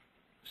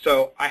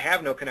 So I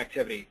have no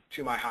connectivity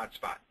to my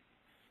hotspot.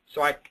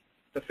 So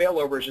the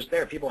failover is just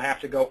there. People have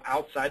to go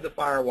outside the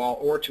firewall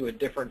or to a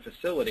different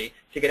facility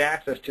to get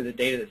access to the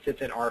data that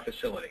sits in our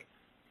facility.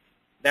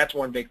 That's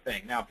one big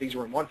thing. Now, if these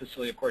were in one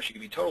facility, of course, you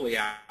could be totally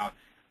out.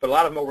 But a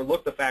lot of them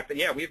overlook the fact that,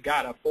 yeah, we've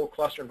got a full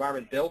cluster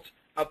environment built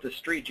up the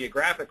street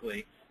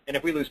geographically, and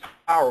if we lose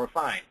power, we're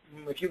fine.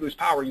 If you lose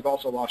power, you've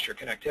also lost your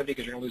connectivity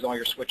because you're going to lose all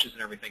your switches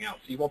and everything else.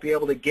 You won't be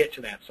able to get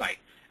to that site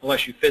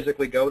unless you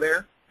physically go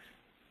there.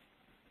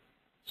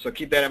 So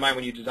keep that in mind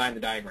when you design the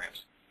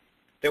diagrams.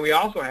 Then we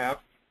also have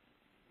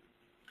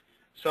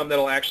some that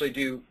will actually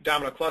do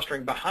Domino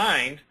clustering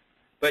behind,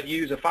 but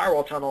use a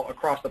firewall tunnel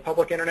across the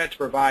public internet to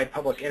provide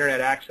public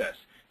internet access.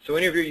 So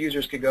any of your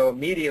users could go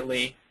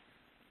immediately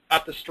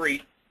up the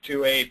street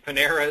to a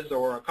Panera's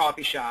or a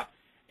coffee shop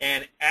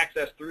and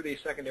access through the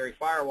secondary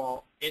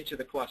firewall into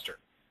the cluster.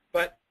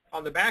 But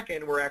on the back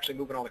end, we're actually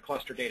moving all the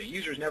cluster data.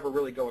 Users never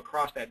really go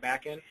across that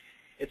back end.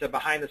 It's a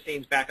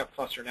behind-the-scenes backup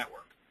cluster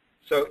network.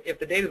 So if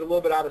the data is a little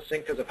bit out of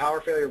sync because of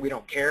power failure, we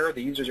don't care.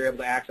 The users are able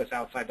to access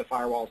outside the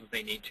firewalls if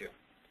they need to.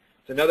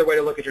 It's another way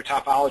to look at your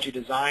topology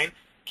design.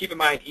 Keep in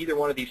mind either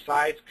one of these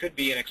sides could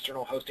be an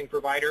external hosting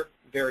provider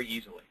very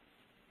easily.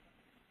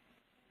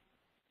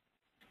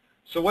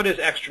 So what is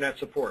extranet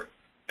support?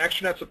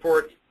 Extranet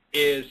support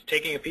is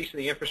taking a piece of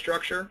the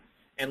infrastructure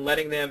and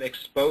letting them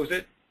expose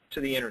it to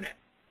the internet.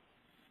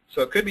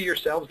 So it could be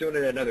yourselves doing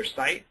it at another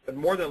site, but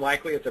more than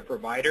likely it's a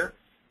provider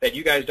that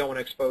you guys don't want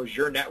to expose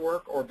your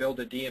network or build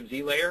a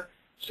DMZ layer.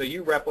 So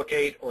you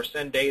replicate or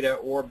send data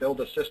or build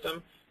a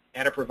system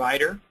at a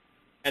provider,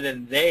 and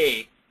then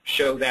they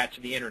show that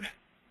to the internet.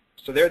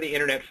 So they're the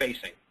internet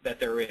facing that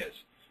there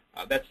is.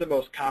 That's the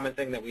most common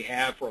thing that we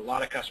have for a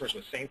lot of customers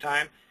with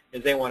SameTime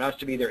is they want us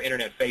to be their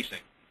internet facing.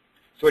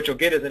 So what you'll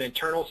get is an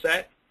internal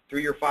set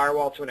through your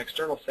firewall to an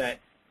external set,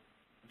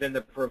 then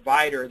the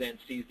provider then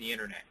sees the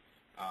internet.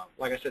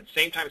 Like I said,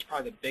 SameTime is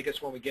probably the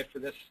biggest one we get for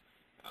this.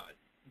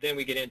 Then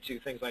we get into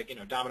things like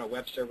Domino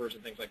web servers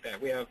and things like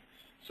that. We have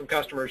some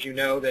customers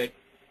that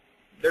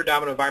their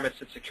Domino environment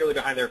sits securely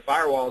behind their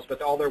firewalls,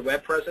 but all their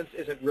web presence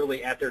isn't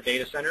really at their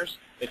data centers.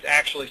 It's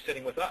actually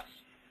sitting with us.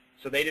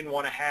 So they didn't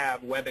want to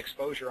have web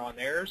exposure on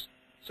theirs,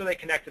 so they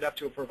connected up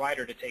to a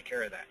provider to take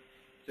care of that.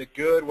 It's a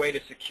good way to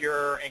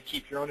secure and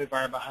keep your own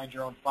environment behind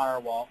your own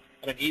firewall,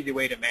 and an easy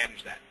way to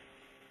manage that.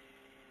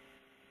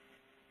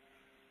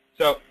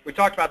 So we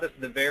talked about this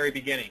at the very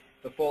beginning,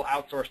 the full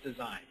outsource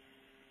design.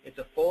 It's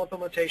a full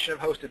implementation of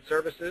hosted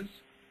services,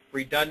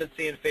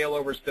 redundancy and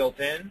failovers built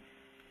in.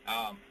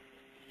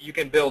 You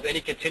can build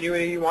any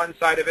continuity you want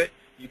inside of it.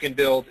 You can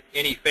build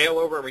any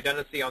failover and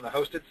redundancy on the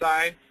hosted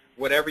side,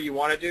 whatever you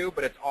want to do,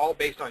 but it's all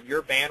based on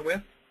your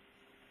bandwidth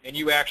and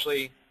you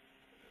actually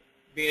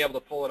being able to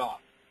pull it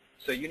off.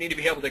 So you need to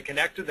be able to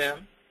connect to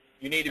them.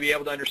 You need to be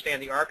able to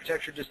understand the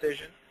architecture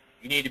decision.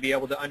 You need to be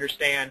able to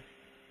understand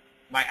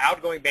my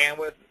outgoing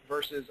bandwidth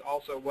versus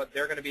also what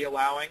they're going to be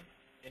allowing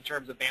in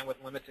terms of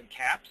bandwidth limits and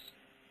caps.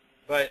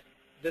 But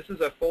this is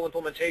a full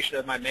implementation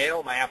of my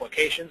mail, my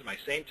applications, my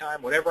same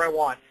time, whatever I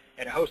want,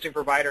 at a hosting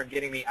provider and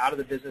getting me out of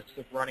the business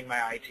of running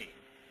my IT.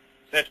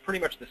 So that's pretty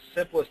much the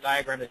simplest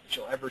diagram that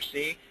you'll ever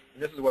see.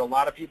 And this is what a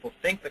lot of people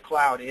think the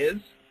cloud is,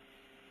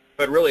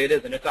 but really it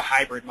isn't. It's a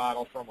hybrid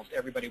model for almost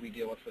everybody we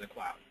deal with for the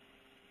cloud.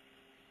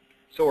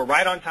 So we're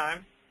right on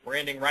time. We're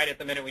ending right at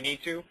the minute we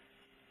need to.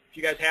 If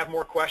you guys have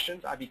more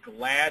questions, I'd be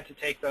glad to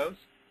take those.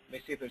 Let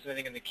me see if there's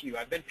anything in the queue.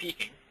 I've been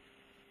peeking,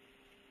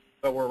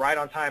 but we're right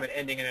on time and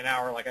ending in an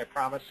hour like I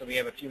promised, so we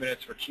have a few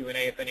minutes for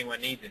Q&A if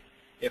anyone needs it.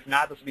 If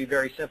not, this will be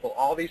very simple.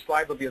 All these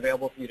slides will be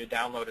available for you to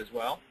download as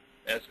well,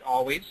 as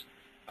always.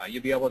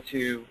 You'll be able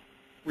to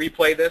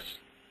replay this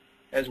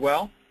as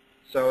well.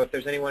 So if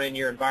there's anyone in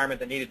your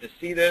environment that needed to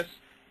see this,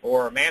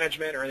 or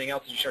management or anything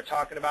else as you start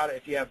talking about it,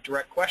 if you have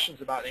direct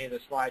questions about any of the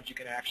slides, you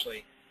can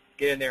actually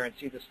get in there and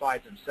see the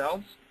slides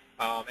themselves.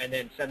 And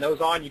then send those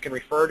on. You can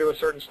refer to a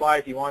certain slide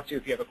if you want to.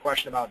 If you have a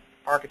question about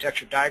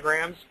architecture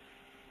diagrams,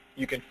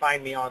 you can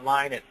find me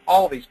online at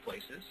all these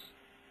places.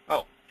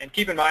 Oh, and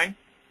keep in mind,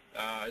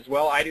 as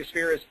well,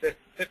 iDoSphere is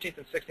 15th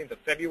and 16th of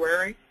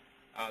February.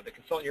 The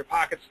Consult in Your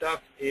Pocket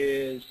stuff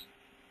is,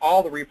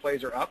 all the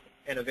replays are up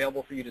and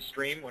available for you to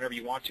stream whenever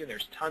you want to.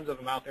 There's tons of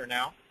them out there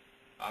now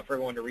for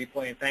everyone to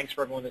replay. And thanks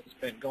for everyone that's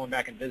been going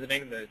back and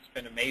visiting. It's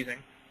been amazing,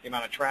 the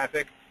amount of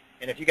traffic.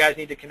 And if you guys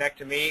need to connect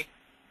to me,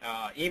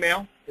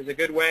 email is a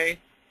good way.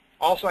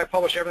 Also, I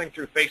publish everything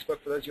through Facebook.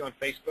 For those of you on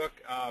Facebook,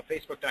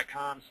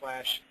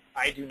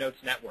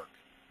 facebook.com/IDoNotesNetwork.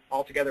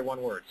 All together,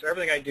 one word. So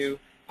everything I do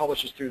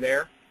publishes through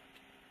there.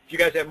 If you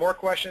guys have more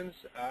questions,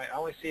 I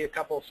only see a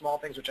couple of small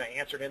things which I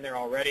answered in there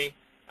already.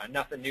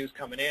 Nothing new's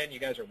coming in. You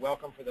guys are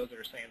welcome for those that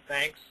are saying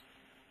thanks.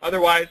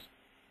 Otherwise,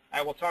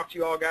 I will talk to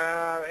you all.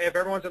 If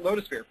everyone's at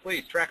LotusSphere,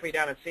 please track me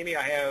down and see me.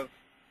 I have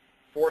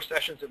 4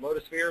 sessions at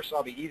LotusSphere, so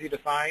I'll be easy to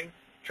find.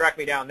 Track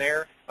me down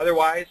there.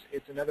 Otherwise,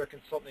 it's another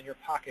Consultant in Your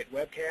Pocket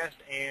webcast.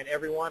 And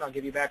everyone, I'll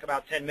give you back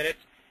about 10 minutes.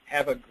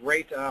 Have a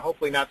great,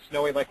 hopefully not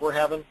snowy like we're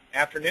having,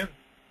 afternoon.